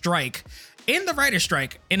SAG-Aftra strike and the writer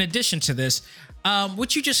strike. In addition to this,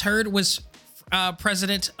 what you just heard was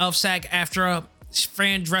president of SAG-Aftra,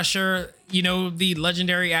 Fran Drescher, you know, the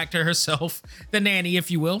legendary actor herself, the nanny, if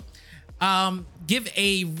you will, give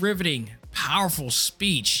a riveting, powerful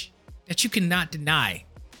speech that you cannot deny.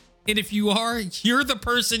 And if you are, you're the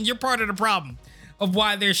person, you're part of the problem of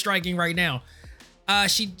why they're striking right now.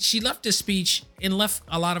 She left this speech and left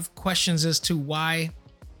a lot of questions as to why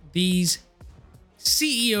these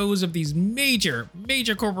CEOs of these major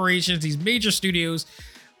corporations, these major studios,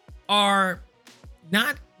 are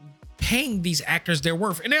not paying these actors their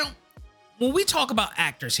worth. And now, when we talk about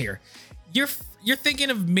actors here, you're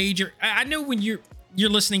thinking of major. I know when you're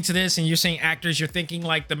listening to this and you're saying actors, you're thinking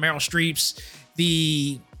like the Meryl Streeps,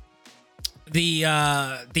 the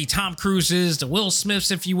Tom Cruises, the Will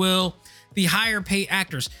Smiths, if you will, the higher paid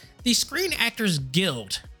actors. The Screen Actors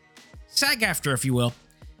Guild, SAG-Aftra, if you will,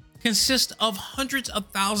 consists of hundreds of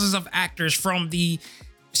thousands of actors from the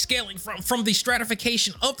scaling from the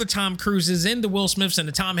stratification of the Tom Cruises and the Will Smiths and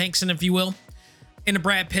the Tom Hanks, and if you will, and the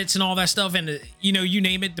Brad Pitts and all that stuff, and you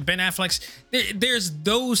name it, the Ben Afflecks. There's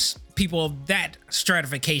those people of that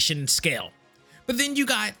stratification scale. But then you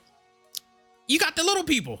got the little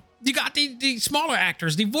people. You got the smaller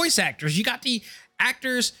actors, the voice actors. You got the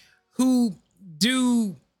actors who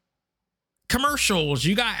do commercials.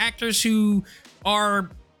 You got actors who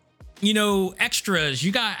are, extras.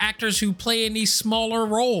 You got actors who play in these smaller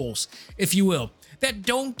roles, if you will, that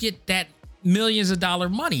don't get that millions of dollar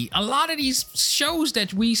money. A lot of these shows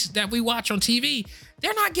that we watch on TV,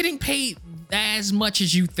 they're not getting paid as much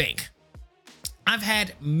as you think. I've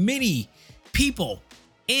had many people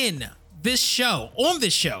on this show,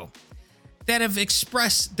 that have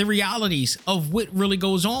expressed the realities of what really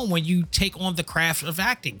goes on when you take on the craft of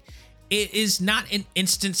acting. It is not an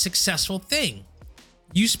instant successful thing.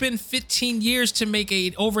 You spend 15 years to make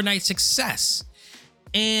an overnight success.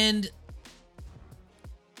 And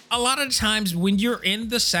a lot of times when you're in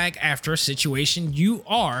the SAG-Aftra situation, you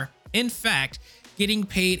are, in fact, getting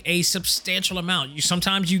paid a substantial amount.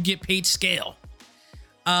 Sometimes you get paid scale,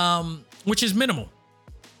 which is minimal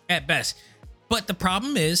at best. But the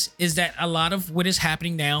problem is that a lot of what is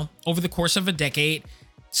happening now over the course of a decade,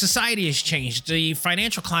 society has changed. The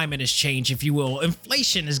financial climate has changed, if you will.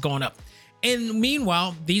 Inflation is going up. And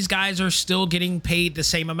meanwhile, these guys are still getting paid the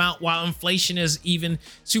same amount while inflation has even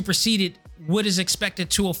superseded what is expected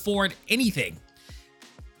to afford anything.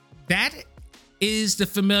 That is the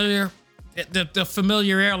familiarity.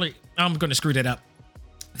 I'm going to screw that up.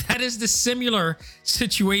 That is the similar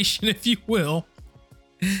situation, if you will,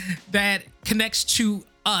 that connects to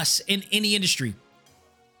us in any industry.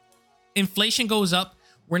 Inflation goes up.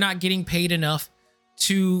 We're not getting paid enough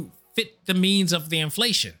to fit the means of the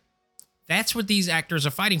inflation. That's what these actors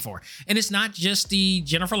are fighting for. And it's not just the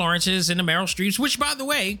Jennifer Lawrences and the Meryl Streeps, which, by the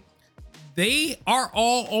way, they are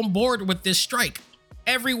all on board with this strike.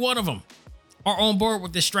 Every one of them are on board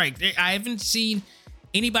with this strike. I haven't seen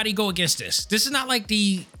anybody go against this. This is not like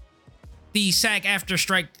the SAG-Aftra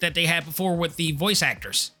strike that they had before with the voice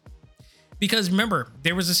actors. Because remember,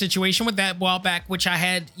 there was a situation with that a while back, which I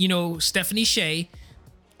had, Stephanie Sheh,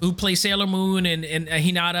 who plays Sailor Moon and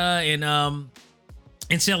Hinata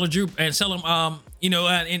and Sailor Droop and Sailor,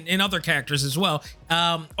 and other characters as well.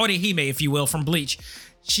 Orihime, if you will, from Bleach.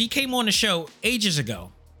 She came on the show ages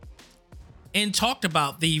ago and talked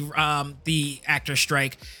about the actor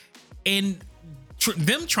strike and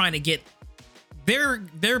them trying to get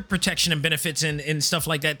their protection and benefits and stuff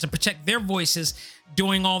like that to protect their voices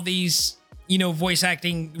doing all these voice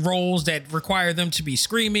acting roles that require them to be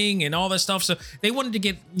screaming and all that stuff. So they wanted to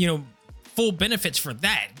get full benefits for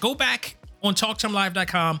that. Go back on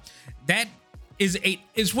talktimelive.com. That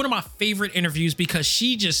is one of my favorite interviews because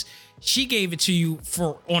she gave it to you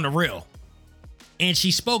on the real, and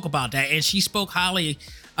she spoke about that, and she spoke highly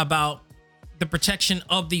about the protection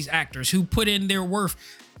of these actors who put in their worth.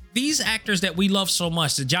 These actors that we love so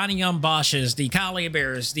much, the Johnny Young Bosches, the Kyle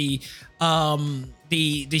Hebers, the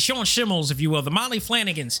Sean Schimmels, if you will, the Molly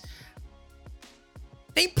Flanagans,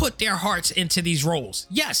 they put their hearts into these roles.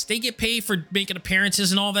 Yes, they get paid for making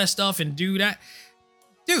appearances and all that stuff and do that.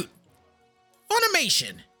 Dude,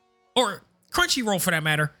 Funimation, or Crunchyroll for that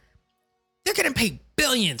matter, they're getting paid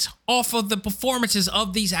billions off of the performances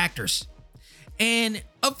of these actors. And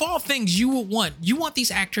of all things you want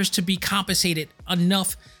these actors to be compensated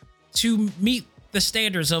enough to meet the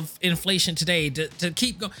standards of inflation today, to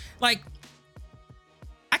keep going. Like,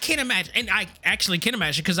 I can't imagine, and I actually can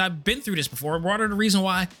imagine because I've been through this before. Part of the reason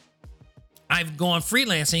why I've gone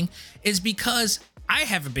freelancing is because I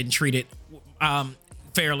haven't been treated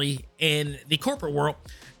fairly in the corporate world,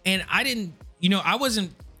 and I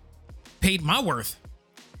wasn't paid my worth,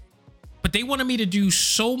 but they wanted me to do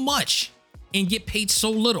so much and get paid so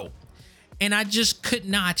little, and I just could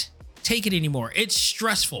not take it anymore. It's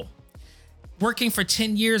stressful. Working for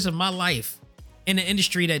 10 years of my life in an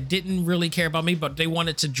industry that didn't really care about me, but they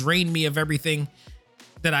wanted to drain me of everything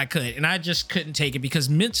that I could, and I just couldn't take it because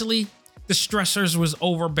mentally the stressors was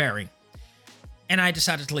overbearing, and I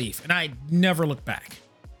decided to leave, and I never looked back.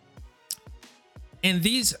 And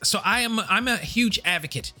I'm a huge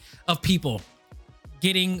advocate of people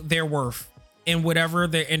getting their worth in whatever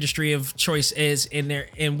their industry of choice is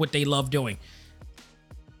in what they love doing.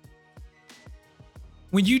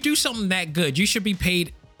 When you do something that good, you should be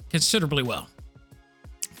paid considerably well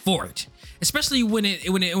for it, especially when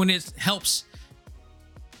it helps.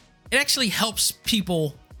 It actually helps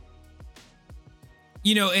people.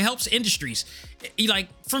 It helps industries. Like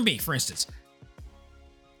for me, for instance,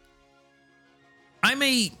 I'm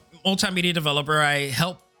a multimedia developer. I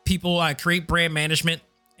help people. I create brand management,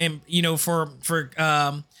 and for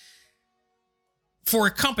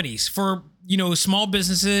companies, for small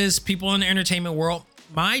businesses, people in the entertainment world.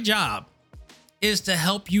 My job is to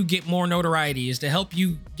help you get more notoriety, is to help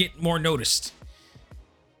you get more noticed,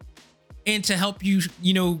 and to help you,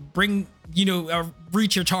 bring,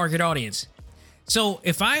 reach your target audience. So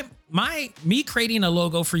if me creating a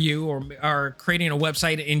logo for you or creating a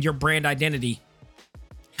website and your brand identity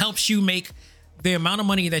helps you make the amount of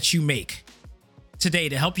money that you make today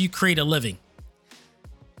to help you create a living,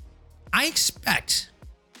 I expect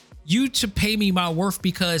you to pay me my worth,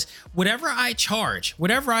 because whatever I charge,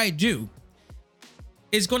 whatever I do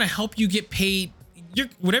is going to help you get paid.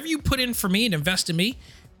 Whatever you put in for me and invest in me,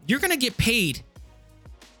 you're going to get paid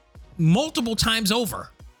multiple times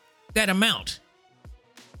over that amount.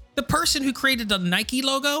 The person who created the Nike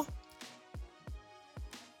logo,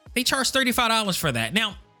 they charged $35 for that.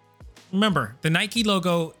 Now, remember, the Nike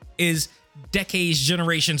logo is decades,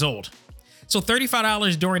 generations old. So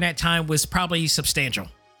 $35 during that time was probably substantial.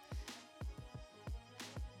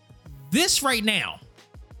 This right now,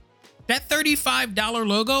 that $35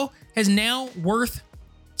 logo is now worth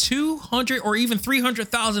 $200,000 or even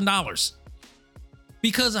 $300,000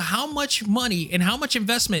 because of how much money and how much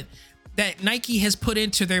investment that Nike has put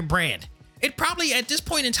into their brand. It probably at this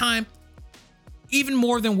point in time, even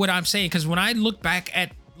more than what I'm saying, because when I look back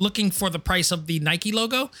at looking for the price of the Nike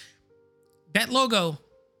logo, that logo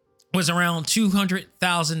was around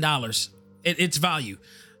 $200,000, its value.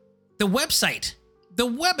 The website, the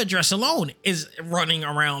web address alone is running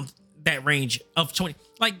around that range of 20.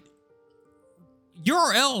 Like,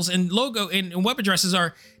 URLs and logo and web addresses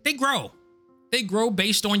they grow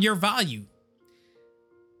based on your value.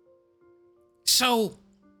 So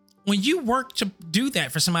when you work to do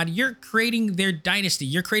that for somebody, you're creating their dynasty,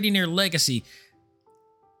 you're creating their legacy.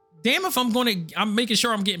 damn if I'm making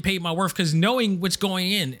sure I'm getting paid my worth, because knowing what's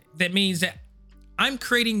going in, that means that I'm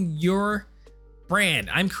creating your brand.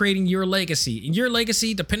 I'm creating your legacy. And your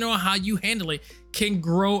legacy, depending on how you handle it, can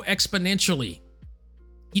grow exponentially.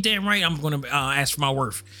 You damn right I'm going to ask for my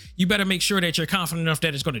worth. You better make sure that you're confident enough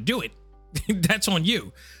that it's going to do it. That's on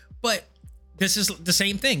you. But this is the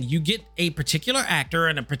same thing. You get a particular actor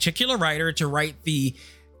and a particular writer to write the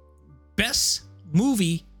best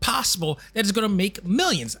movie possible that is going to make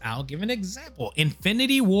millions. I'll give an example.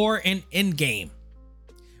 Infinity War and Endgame.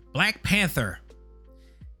 Black Panther.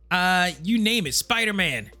 You name it.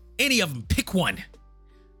 Spider-Man. Any of them. Pick one.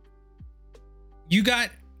 You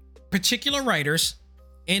got particular writers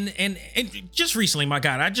and just recently, my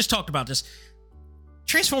God, I just talked about this.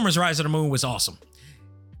 Transformers Rise of the Moon was awesome.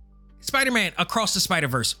 Spider-Man Across the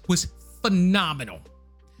Spider-Verse was phenomenal.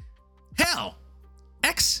 Hell,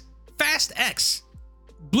 Fast X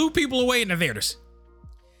blew people away in the theaters.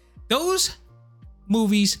 Those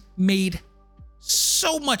movies made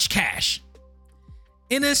so much cash.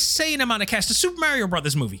 An insane amount of cash. The Super Mario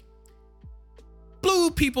Brothers movie blew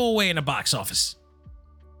people away in the box office.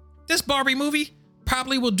 This Barbie movie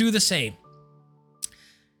probably will do the same.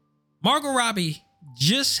 Margot Robbie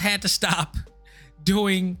just had to stop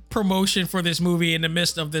doing promotion for this movie in the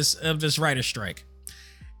midst of this writer's strike.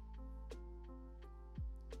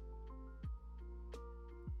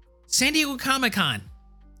 San Diego Comic-Con,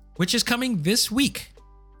 which is coming this week,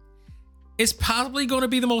 is probably going to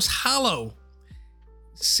be the most hollow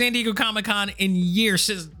San Diego Comic-Con in years,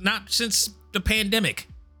 since the pandemic.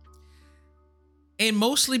 And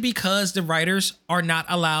mostly because the writers are not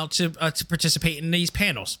allowed to participate in these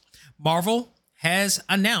panels. Marvel has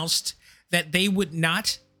announced that they would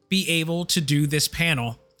not be able to do this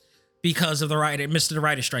panel because of the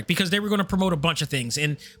writer strike, because they were going to promote a bunch of things.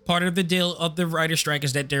 And part of the deal of the writer strike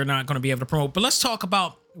is that they're not going to be able to promote. But let's talk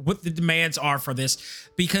about what the demands are for this,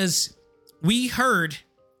 because we heard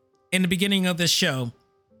in the beginning of this show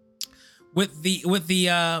with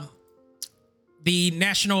the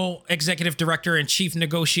national executive director and chief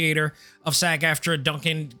negotiator of Sag-Aftra,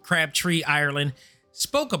 Duncan Crabtree Ireland,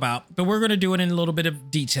 spoke about, but we're going to do it in a little bit of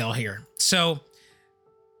detail here. So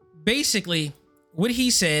basically what he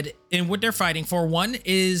said and what they're fighting for, one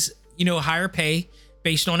is, higher pay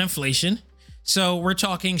based on inflation. So we're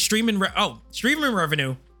talking streaming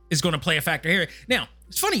revenue is going to play a factor here. Now,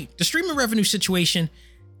 it's funny, the streaming revenue situation,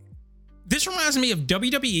 this reminds me of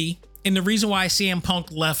WWE and the reason why CM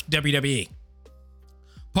Punk left WWE.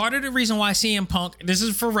 Part of the reason why CM Punk, this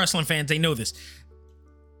is for wrestling fans, they know this.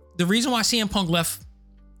 The reason why CM Punk left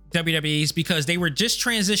WWE is because they were just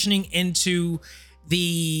transitioning into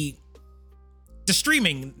the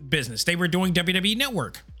streaming business. They were doing WWE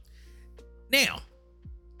Network. Now,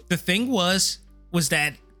 the thing was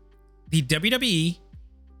that the WWE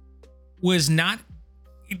was not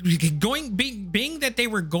being that they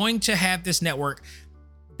were going to have this network,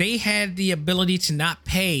 they had the ability to not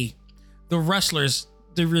pay the wrestlers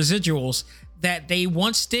the residuals that they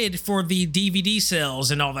once did for the DVD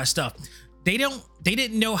sales and all that stuff. They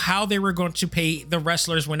didn't know how they were going to pay the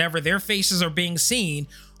wrestlers whenever their faces are being seen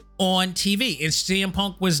on TV. And CM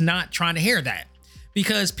Punk was not trying to hear that,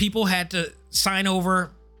 because people had to sign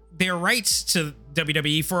over their rights to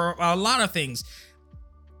WWE for a lot of things.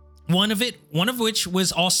 One of which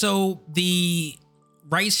was also the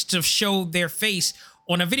rights to show their face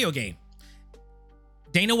on a video game.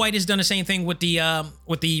 Dana White has done the same thing with the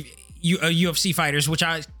UFC fighters, which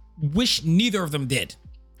I wish neither of them did.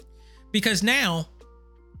 Because now,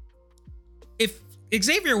 if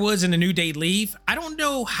Xavier Woods and the New Day leave, I don't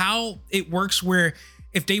know how it works where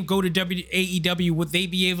if they go to AEW, would they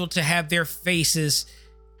be able to have their faces?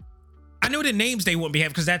 I know the names they wouldn't be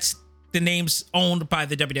having because that's the names owned by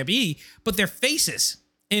the WWE, but their faces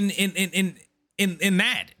in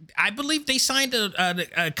that, I believe they signed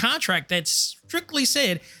a contract that strictly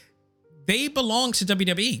said they belong to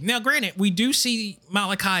WWE. Now, granted, we do see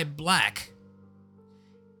Malachi Black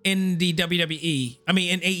in the WWE, in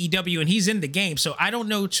AEW, and he's in the game. So I don't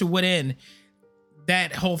know to what end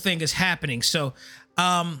that whole thing is happening. So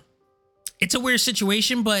it's a weird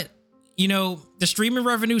situation, but the streaming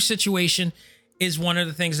revenue situation is one of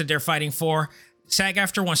the things that they're fighting for.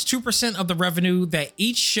 SAG-Aftra wants 2% of the revenue that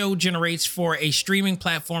each show generates for a streaming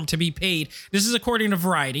platform to be paid. This is according to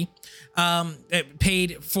Variety,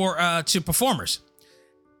 paid for to performers.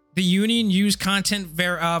 The union used content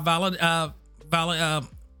valuation,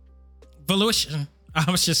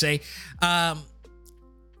 I should say, a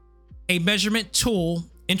measurement tool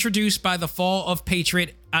introduced by the fall of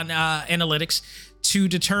Patriot Analytics to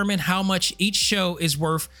determine how much each show is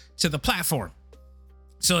worth to the platform.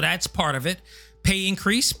 So that's part of it. Pay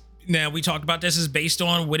increase now we talked about this is based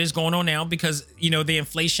on what is going on now because, the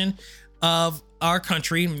inflation of our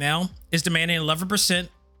country now is demanding 11%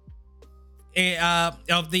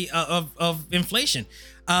 of inflation.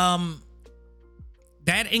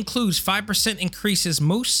 That includes 5% increases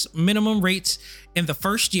most minimum rates in the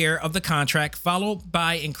first year of the contract, followed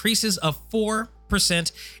by increases of 4%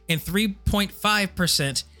 and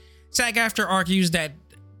 3.5%. Sag-Aftra argues that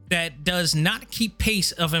does not keep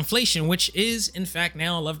pace of inflation, which is in fact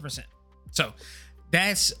now 11%. So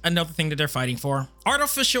that's another thing that they're fighting for.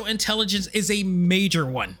 Artificial intelligence is a major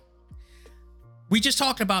one. We just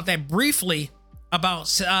talked about that briefly about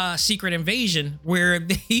Secret Invasion, where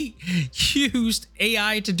they used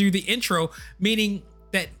AI to do the intro, meaning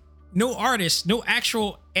that no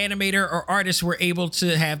actual animator or artist were able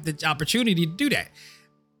to have the opportunity to do that.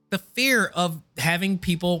 The fear of having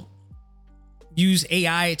people use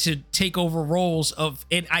AI to take over roles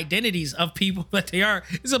and identities of people that they are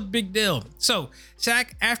is a big deal. So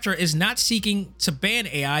SAG-AFTRA is not seeking to ban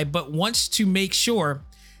AI, but wants to make sure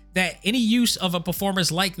that any use of a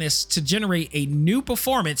performer's likeness to generate a new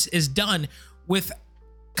performance is done with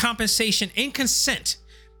compensation and consent.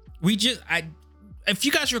 If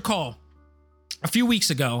you guys recall, a few weeks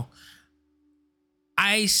ago,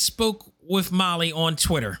 I spoke with Molly on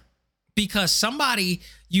Twitter because somebody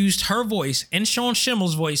used her voice and Sean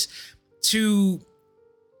Schimmel's voice to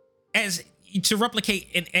replicate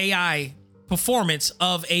an AI performance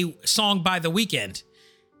of a song by The Weeknd.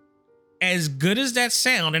 As good as that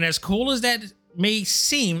sound and as cool as that may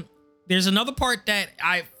seem, there's another part that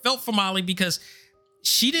I felt for Molly because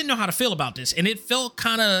she didn't know how to feel about this. And it felt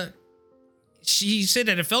she said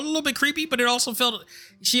that it felt a little bit creepy, but it also felt,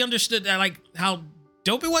 she understood that like how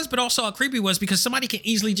dope it was, but also how creepy it was because somebody can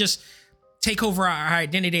easily just take over our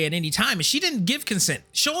identity at any time. And she didn't give consent.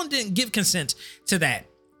 Sean didn't give consent to that.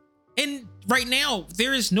 And right now,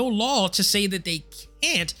 there is no law to say that they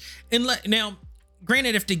can't. Now,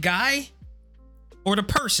 granted, if the guy or the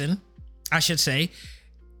person, I should say,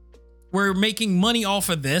 were making money off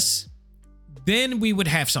of this, then we would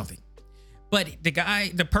have something. But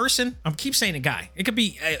the person, I keep saying the guy. It could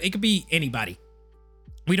be anybody.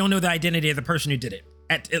 We don't know the identity of the person who did it.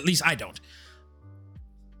 At least I don't.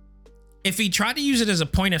 If he tried to use it as a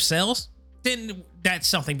point of sales, then that's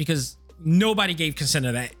something because nobody gave consent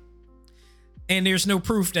to that. And there's no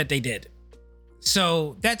proof that they did.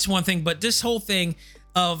 So that's one thing. But this whole thing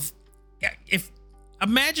of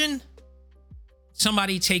imagine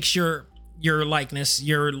somebody takes your likeness,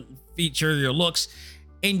 your feature, your looks,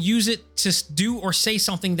 and use it to do or say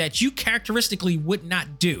something that you characteristically would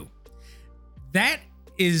not do. That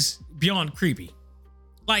is beyond creepy.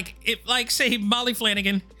 Say Molly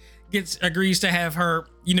Flanagan agrees to have her,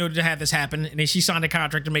 to have this happen, and then she signed a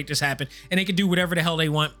contract to make this happen, and they can do whatever the hell they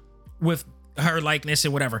want with her likeness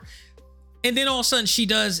and whatever. And then all of a sudden she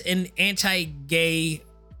does an anti-gay,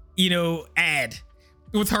 ad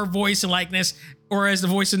with her voice and likeness, or as the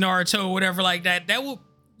voice of Naruto or whatever like that. That will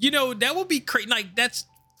be crazy. Like, that's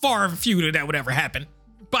far and few that would ever happen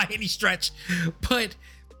by any stretch. But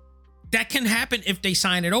that can happen if they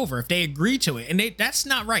sign it over, if they agree to it. And that's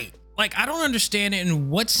not right. Like, I don't understand in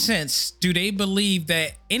what sense do they believe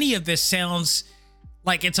that any of this sounds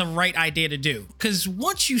like it's a right idea to do. Because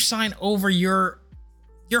once you sign over your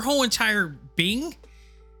whole entire being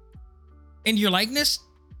and your likeness,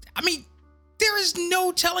 I mean, there is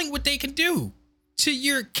no telling what they can do to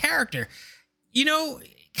your character.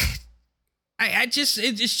 It's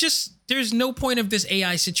just, there's no point of this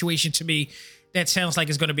AI situation to me that sounds like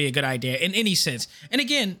it's going to be a good idea in any sense. And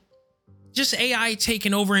again, just AI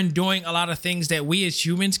taking over and doing a lot of things that we as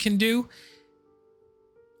humans can do.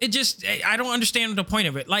 I don't understand the point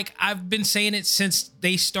of it. Like, I've been saying it since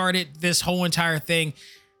they started this whole entire thing.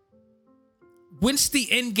 When's the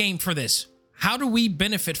end game for this? How do we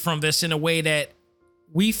benefit from this in a way that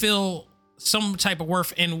we feel some type of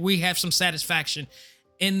worth and we have some satisfaction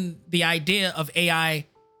in the idea of AI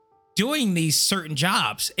doing these certain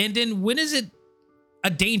jobs? And then when is it a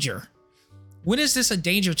danger? When is this a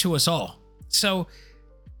danger to us all? So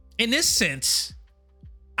in this sense,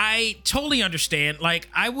 I totally understand. Like,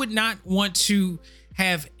 I would not want to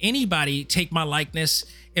have anybody take my likeness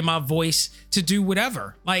and my voice to do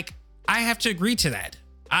whatever. Like, I have to agree to that.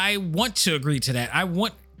 I want to agree to that. I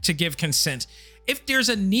want to give consent if there's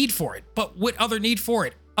a need for it. But what other need for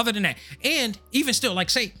it other than that? And even still, like,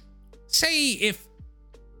 say if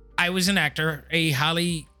I was an actor, a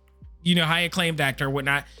highly, high acclaimed actor or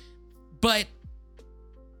whatnot, but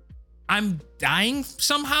I'm dying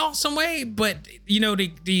somehow, some way, but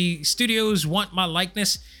the studios want my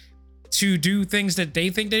likeness to do things that they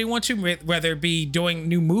think they want to, whether it be doing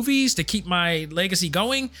new movies to keep my legacy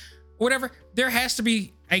going, whatever, there has to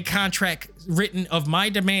be a contract written of my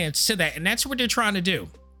demands to that. And that's what they're trying to do.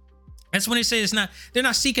 That's when they say they're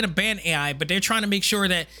not seeking to ban AI, but they're trying to make sure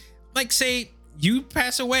that, like, say you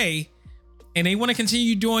pass away and they want to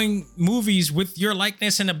continue doing movies with your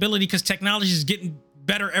likeness and ability because technology is getting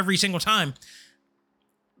better every single time,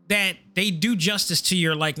 that they do justice to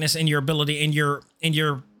your likeness and your ability and your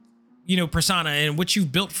persona and what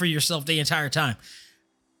you've built for yourself the entire time.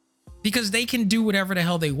 Because they can do whatever the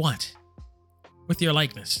hell they want with your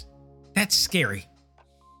likeness. That's scary.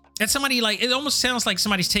 That's somebody, like, it almost sounds like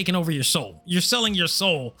somebody's taking over your soul. You're selling your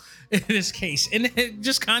soul in this case. And it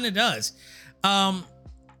just kind of does.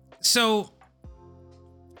 So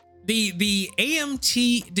the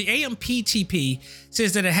AMPTP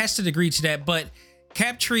says that it has to agree to that, but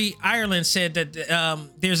Captree Ireland said that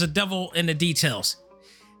there's a devil in the details.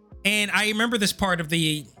 And I remember this part of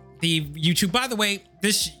the YouTube. By the way,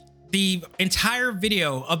 the entire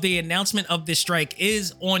video of the announcement of this strike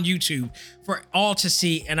is on YouTube for all to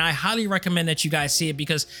see, and I highly recommend that you guys see it,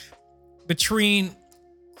 because between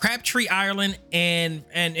Crabtree Ireland and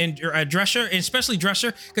Drescher, and especially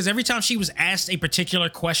Drescher, because every time she was asked a particular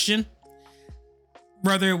question,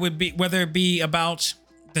 whether it be about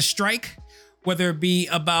the strike, whether it be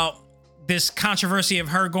about this controversy of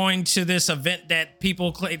her going to this event that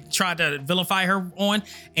people tried to vilify her on,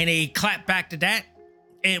 and a clap back to that,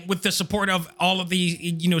 and with the support of all of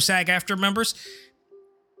the, SAG-Aftra members.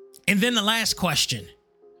 And then the last question,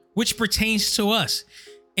 which pertains to us.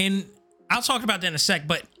 And I'll talk about that in a sec,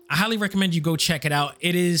 but I highly recommend you go check it out.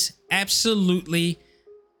 It is absolutely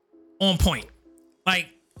on point. Like,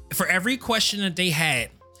 for every question that they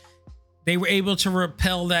had, they were able to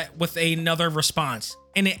repel that with another response,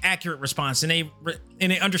 and an accurate response, and an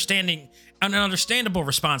understandable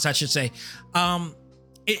response, I should say.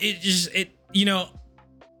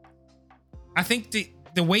 I think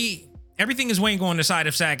the way everything is weighing on the side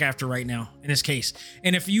of SAG-Aftra right now in this case.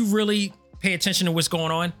 And if you really pay attention to what's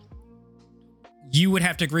going on, you would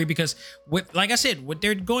have to agree, because like I said, what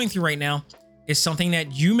they're going through right now is something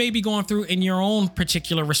that you may be going through in your own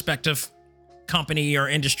particular respective company or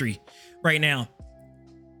industry right now.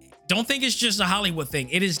 Don't think it's just a Hollywood thing.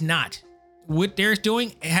 It is not. What they're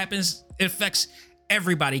doing, it affects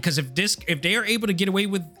everybody. Because if they are able to get away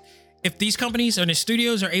with, if these companies or the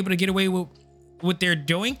studios are able to get away with what they're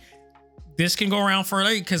doing, this can go around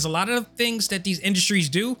further, because a lot of the things that these industries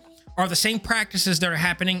do are the same practices that are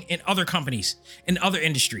happening in other companies, in other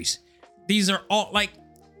industries. These are all, like,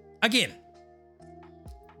 again,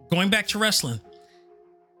 going back to wrestling,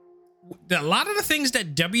 a lot of the things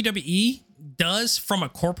that WWE does from a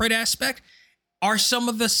corporate aspect are some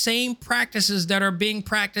of the same practices that are being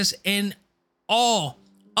practiced in all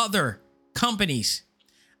other companies.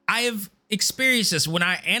 I have experienced this when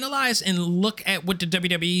I analyze and look at what the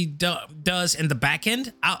WWE does in the back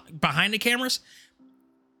end, out behind the cameras.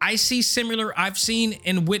 I've seen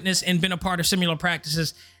and witnessed and been a part of similar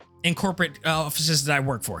practices in corporate offices that I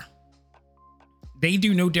work for. They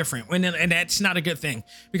do no different, and that's not a good thing,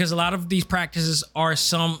 because a lot of these practices are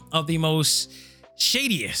some of the most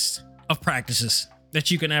shadiest of practices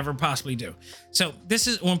that you can ever possibly do. So this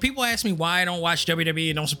is when people ask me why I don't watch WWE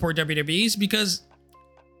and don't support WWE's, because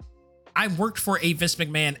I worked for a Vince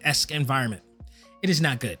McMahon-esque environment. It is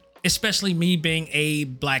not good, especially me being a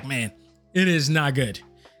black man. It is not good.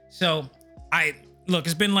 So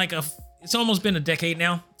it's almost been a decade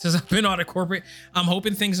now since I've been out of corporate. I'm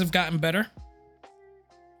hoping things have gotten better.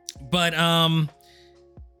 But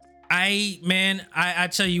I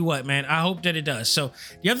tell you what, man, I hope that it does. So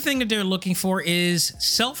the other thing that they're looking for is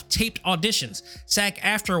self-taped auditions.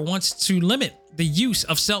 SAG-Aftra wants to limit the use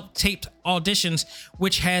of self-taped auditions,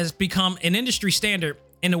 which has become an industry standard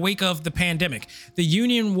in the wake of the pandemic. The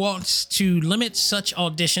union wants to limit such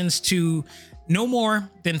auditions to no more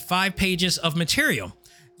than 5 pages of material.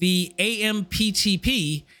 The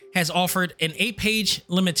AMPTP has offered an 8-page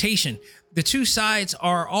limitation. The two sides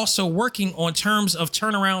are also working on terms of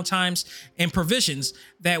turnaround times and provisions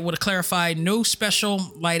that would clarify no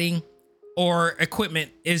special lighting or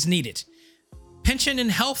equipment is needed. Pension and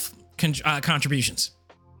health contributions.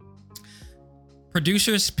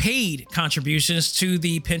 Producers paid contributions to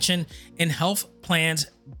the pension and health plans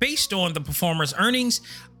based on the performer's earnings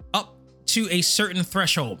up to a certain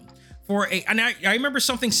threshold. And I remember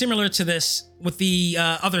something similar to this with the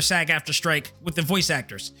other SAG-Aftra strike with the voice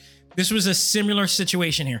actors. This was a similar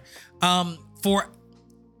situation here. For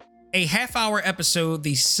a half-hour episode,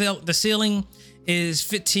 the ceiling is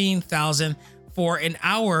 $15,000. For an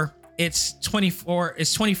hour, it's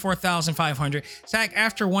 $24,500.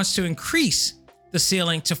 SAG-Aftra wants to increase the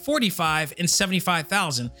ceiling to $45,000 and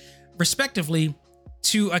 $75,000, respectively,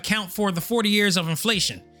 to account for the 40 years of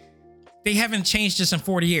inflation. They haven't changed this in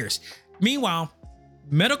 40 years. Meanwhile,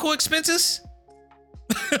 medical expenses,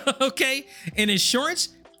 okay, and insurance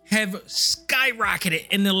have skyrocketed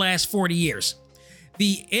in the last 40 years.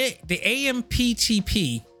 The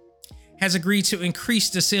AMPTP has agreed to increase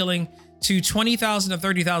the ceiling to 20,000 to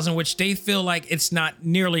 30,000, which they feel like it's not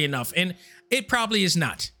nearly enough, and it probably is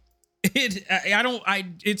not.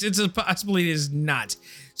 It's a possibility it is not.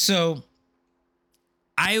 So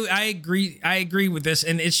I agree with this,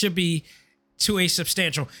 and it should be to a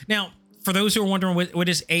substantial. Now, for those who are wondering what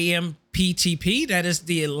is AMPTP, that is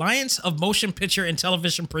the Alliance of Motion Picture and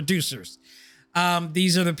Television Producers.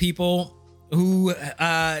 These are the people who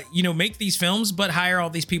make these films, but hire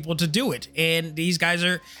all these people to do it. And these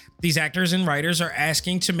actors and writers are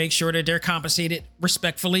asking to make sure that they're compensated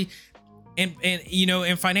respectfully and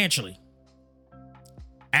financially.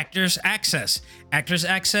 Actors Access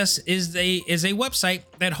is a website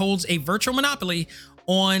that holds a virtual monopoly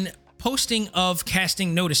on posting of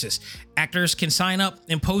casting notices. Actors can sign up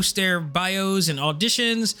and post their bios and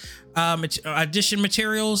auditions, audition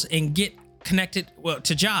materials, and get connected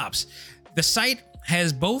to jobs. The site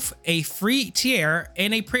has both a free tier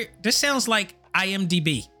and this sounds like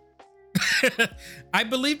IMDb. I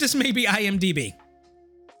believe this may be IMDb.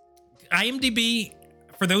 IMDb,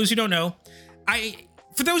 for those who don't know,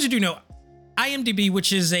 for those who do know, IMDb,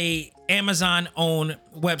 which is a Amazon-owned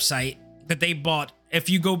website that they bought. If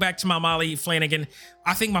you go back to my Molly Flanagan,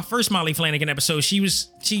 I think my first Molly Flanagan episode,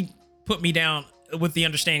 she put me down with the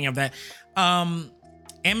understanding of that.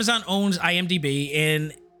 Amazon owns IMDb,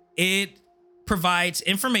 and it provides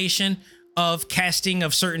information of casting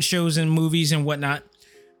of certain shows and movies and whatnot.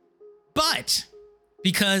 But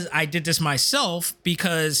because I did this myself,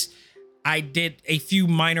 because I did a few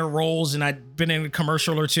minor roles and I'd been in a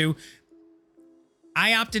commercial or two,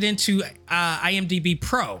 I opted into IMDb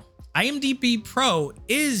Pro. IMDb Pro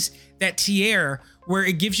is that tier where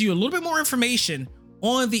it gives you a little bit more information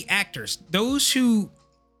on the actors. Those who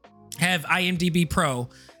have IMDb Pro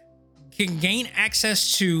can gain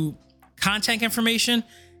access to contact information,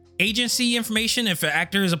 agency information. If an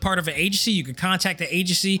actor is a part of an agency, you can contact the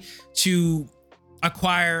agency to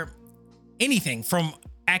acquire anything from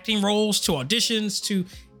acting roles to auditions to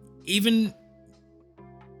even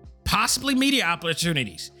possibly media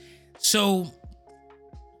opportunities. So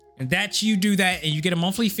that you do that and you get a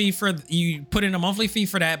monthly fee you put in a monthly fee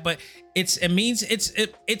for that, but it's IMDb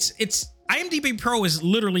Pro is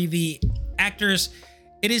literally the actors.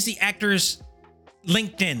 It is the actors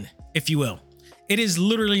LinkedIn, if you will. It is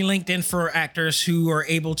literally LinkedIn for actors who are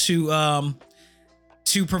able to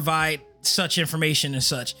provide such information and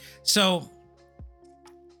such. So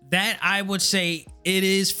that, I would say, it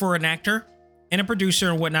is for an actor and a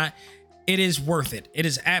producer and whatnot. It is worth it. It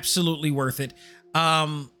is absolutely worth it.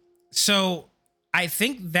 So I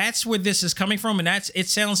think that's where this is coming from, and it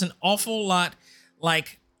sounds an awful lot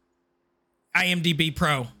like IMDb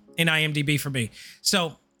Pro and IMDb for me.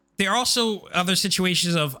 So there are also other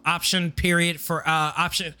situations of option periods for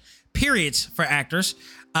actors,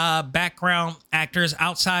 background actors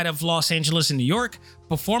outside of Los Angeles and New York,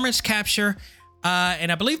 performance capture,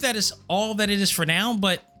 and I believe that is all that it is for now.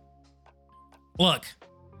 But look,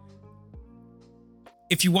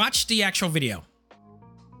 if you watch the actual video,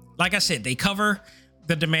 like I said, they cover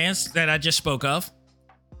the demands that I just spoke of.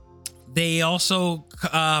 They also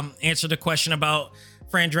answer the question about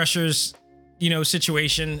Fran Drescher's,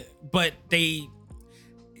 situation, but they,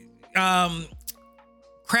 what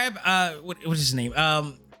is his name?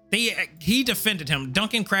 He defended him,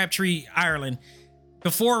 Duncan Crabtree, Ireland,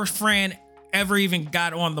 before Fran ever even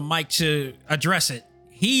got on the mic to address it.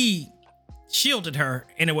 He shielded her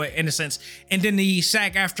in a sense, and then the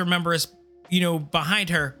Sag-Aftra members, behind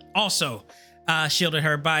her also shielded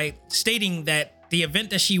her by stating that the event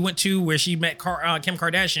that she went to where she met Kim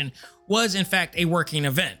Kardashian was in fact a working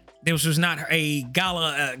event. This was not a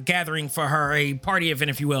gala gathering for her, a party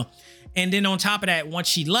event, if you will. And then on top of that, once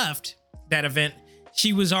she left that event,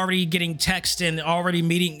 she was already getting text and already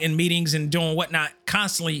meeting in meetings and doing whatnot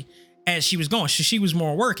constantly as she was going. So she was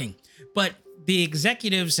more working. But the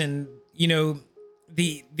executives and, the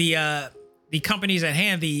companies at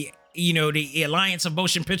hand, the Alliance of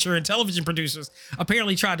Motion Picture and Television Producers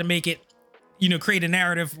apparently tried to make it, create a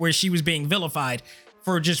narrative where she was being vilified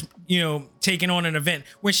for just, taking on an event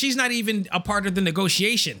where she's not even a part of the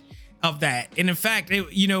negotiation of that. And in fact,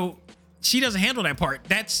 she doesn't handle that part.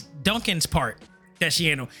 That's Duncan's part that she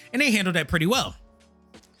handled. And they handled that pretty well.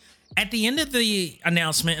 At the end of the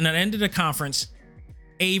announcement and at the end of the conference,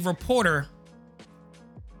 a reporter,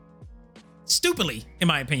 stupidly, in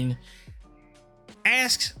my opinion,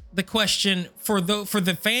 asked the question for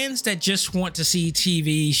the fans that just want to see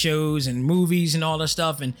TV shows and movies and all that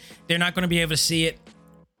stuff, and they're not going to be able to see it.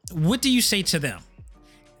 What do you say to them?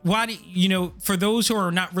 Why do you know, for those who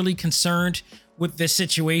are not really concerned with this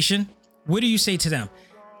situation, what do you say to them?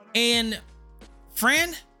 And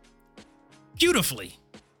Fran beautifully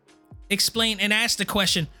explain and ask the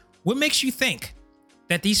question, what makes you think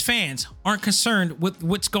that these fans aren't concerned with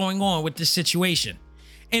what's going on with this situation?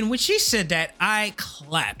 And when she said that, I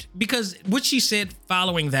clapped, because what she said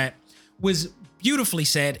following that was beautifully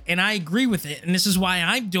said, and I agree with it. And this is why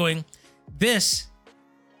I'm doing this.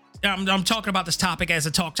 I'm talking about this topic as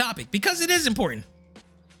a talk topic, because it is important.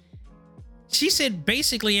 She said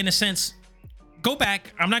basically, in a sense, go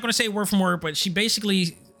back. I'm not going to say word from word, but she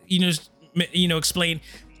basically, explained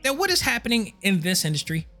that what is happening in this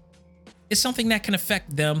industry is something that can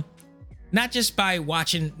affect them. Not just by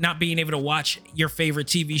not being able to watch your favorite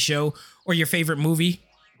TV show or your favorite movie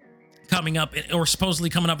coming up or supposedly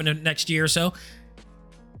coming up in the next year or so.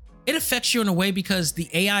 It affects you in a way because the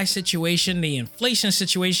AI situation, the inflation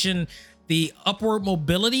situation, the upward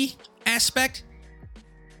mobility aspect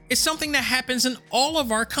is something that happens in all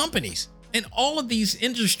of our companies, in all of these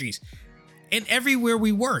industries, and everywhere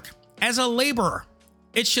we work. As a laborer,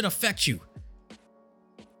 it should affect you.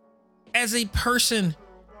 As a person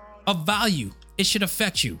of value, it should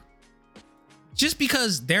affect you. Just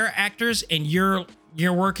because they're actors and you're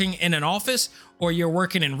working in an office or you're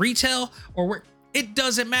working in retail it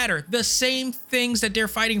doesn't matter. The same things that they're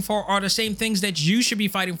fighting for are the same things that you should be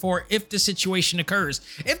fighting for if the situation occurs.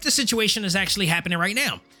 If the situation is actually happening right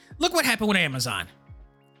now. Look what happened with Amazon.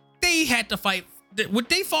 They had to fight. What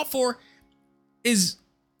they fought for is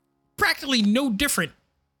practically no different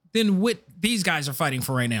than what these guys are fighting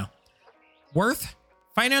for right now. Worth,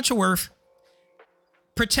 financial worth,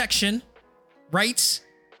 protection, rights,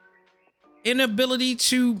 inability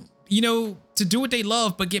to do what they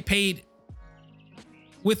love but get paid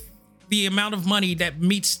with the amount of money that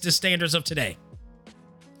meets the standards of today.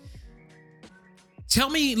 Go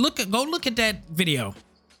look at that video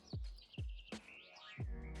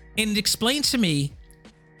and explain to me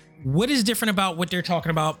what is different about what they're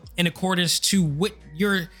talking about in accordance to what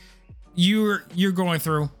you're going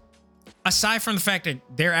through. Aside from the fact that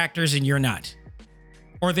they're actors and you're not,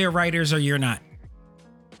 or they're writers or you're not.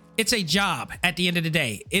 It's a job at the end of the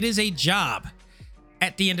day. It is a job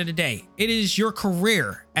at the end of the day. It is your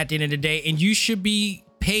career at the end of the day, and you should be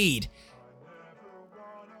paid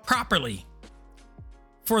properly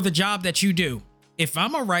for the job that you do. If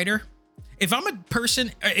I'm a writer, if I'm a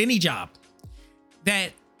person, any job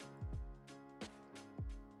that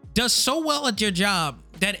does so well at your job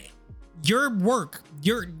that your work,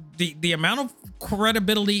 the amount of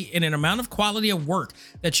credibility and an amount of quality of work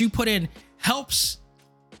that you put in helps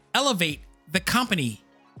elevate the company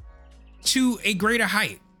to a greater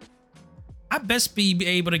height, I best be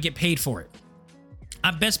able to get paid for it.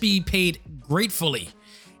 I best be paid gratefully.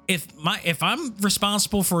 If I'm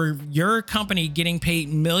responsible for your company getting paid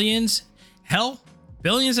millions, hell,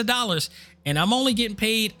 billions of dollars, and I'm only getting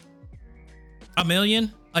paid $1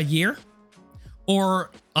 million a year,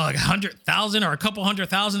 or 100,000 or a couple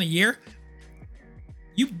 100,000 a year,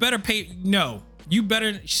 you better pay. No, you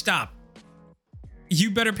better stop.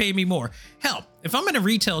 You better pay me more. Hell, if I'm in a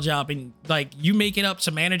retail job and you make it up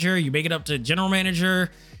to manager, you make it up to general manager,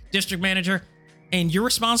 district manager, and you're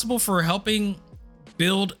responsible for helping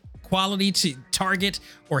build quality to Target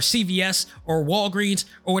or CVS or Walgreens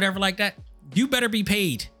or whatever like that, you better be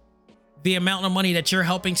paid the amount of money that you're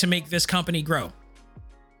helping to make this company grow.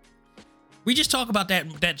 We just talk about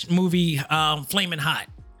that movie, Flamin' Hot.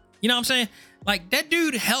 You know what I'm saying? That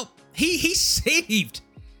dude helped. He saved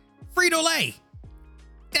Frito-Lay.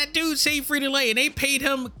 That dude saved Frito-Lay, and they paid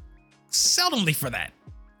him seldomly for that.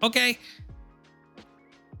 Okay?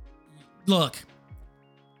 Look,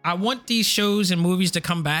 I want these shows and movies to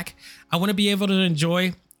come back. I want to be able to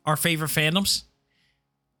enjoy our favorite fandoms.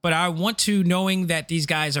 But I want to knowing that these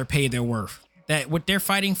guys are paid their worth. That what they're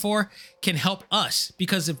fighting for can help us.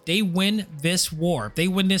 Because if they win this war, if they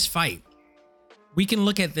win this fight, we can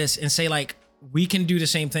look at this and say, we can do the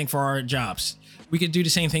same thing for our jobs. We could do the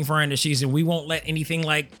same thing for our industries, and we won't let anything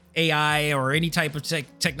like AI or any type of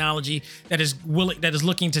technology that is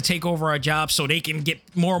looking to take over our jobs so they can get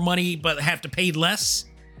more money but have to pay less.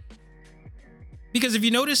 Because if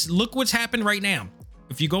you notice, look what's happened right now.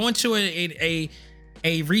 If you go into a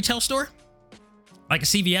retail store, like a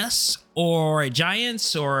CVS or a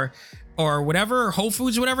Giants or whatever, Whole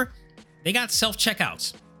Foods or whatever, they got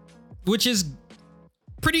self-checkouts, which is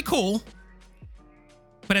pretty cool.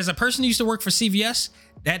 But as a person who used to work for CVS,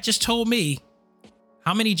 that just told me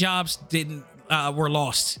how many jobs didn't were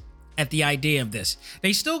lost at the idea of this.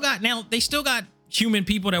 They still got human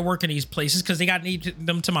people that work in these places because they need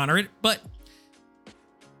them to monitor it. But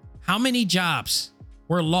how many jobs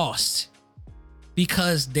were lost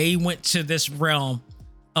because they went to this realm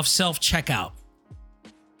of self-checkout?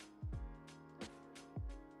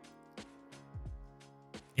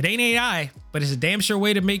 It ain't AI, but it's a damn sure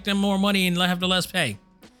way to make them more money and have the less pay.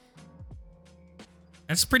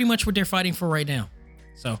 That's pretty much what they're fighting for right now.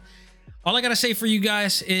 So all I got to say for you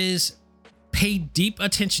guys is pay deep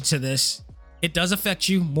attention to this. It does affect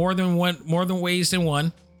you more than ways than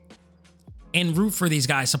one. And root for these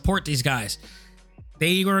guys, support these guys.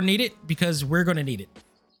 They're going to need it because we're going to need it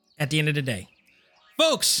at the end of the day.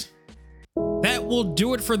 Folks, that will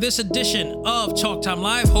do it for this edition of Talk Time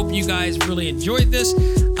Live. Hope you guys really enjoyed this.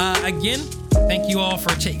 Again, thank you all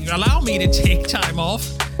for allow me to take time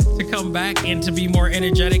off to come back and to be more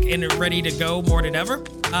energetic and ready to go more than ever.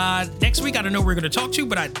 Next week, I don't know who we're going to talk to,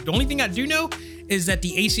 but the only thing I do know is that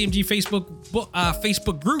the A.C.M.G.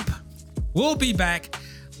 Facebook group will be back,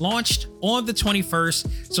 launched on the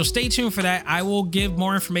 21st. So stay tuned for that. I will give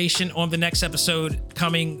more information on the next episode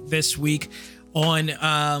coming this week on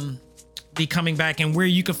the coming back and where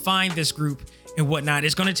you can find this group and whatnot.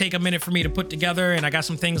 It's going to take a minute for me to put together, and I got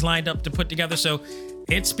some things lined up to put together. So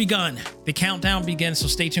it's begun. The countdown begins. So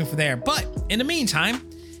stay tuned for there. But in the meantime,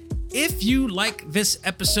 if you like this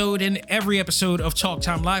episode and every episode of Talk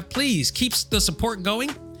Time Live, please keep the support going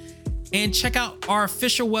and check out our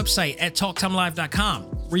official website at talktimelive.com,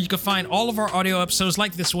 where you can find all of our audio episodes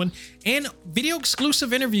like this one and video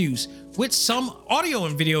exclusive interviews with some audio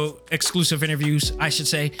and video exclusive interviews, I should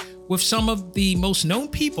say, with some of the most known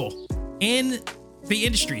people in the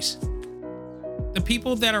industries. The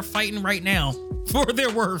people that are fighting right now for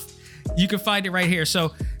their worth. You can find it right here.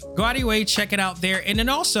 So go out of your way, check it out there. And then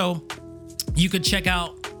also you could check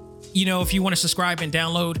out, if you want to subscribe and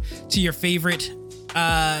download to your favorite,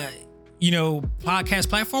 podcast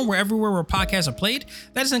platform, everywhere where podcasts are played.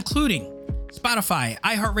 That is including Spotify,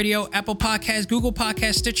 iHeartRadio, Apple Podcasts, Google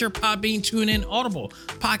Podcasts, Stitcher, Podbean, TuneIn, Audible,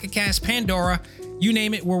 Pocket Cast, Pandora, you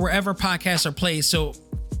name it, wherever podcasts are played. So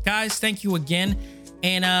guys, thank you again.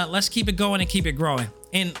 And let's keep it going and keep it growing.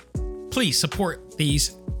 And please support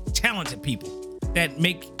these talented people that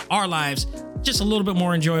make our lives just a little bit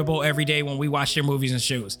more enjoyable every day when we watch their movies and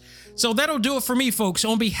shows. So that'll do it for me, folks.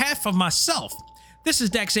 On behalf of myself, this is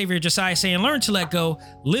Xavier Josiah saying, learn to let go,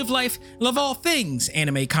 live life, love all things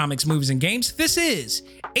anime, comics, movies, and games. This is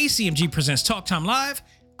A.C.M.G. Presents Talk Time Live.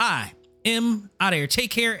 I am out of here.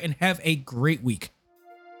 Take care and have a great week.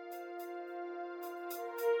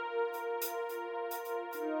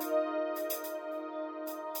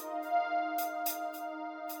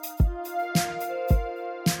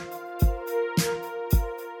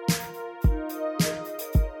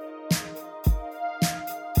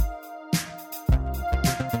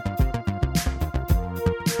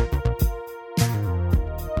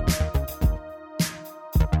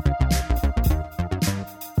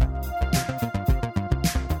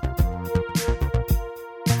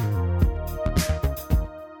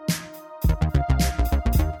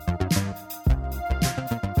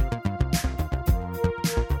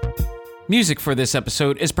 Music for this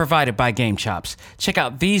episode is provided by Game Chops. Check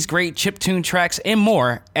out these great chiptune tracks and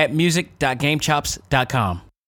more at music.gamechops.com.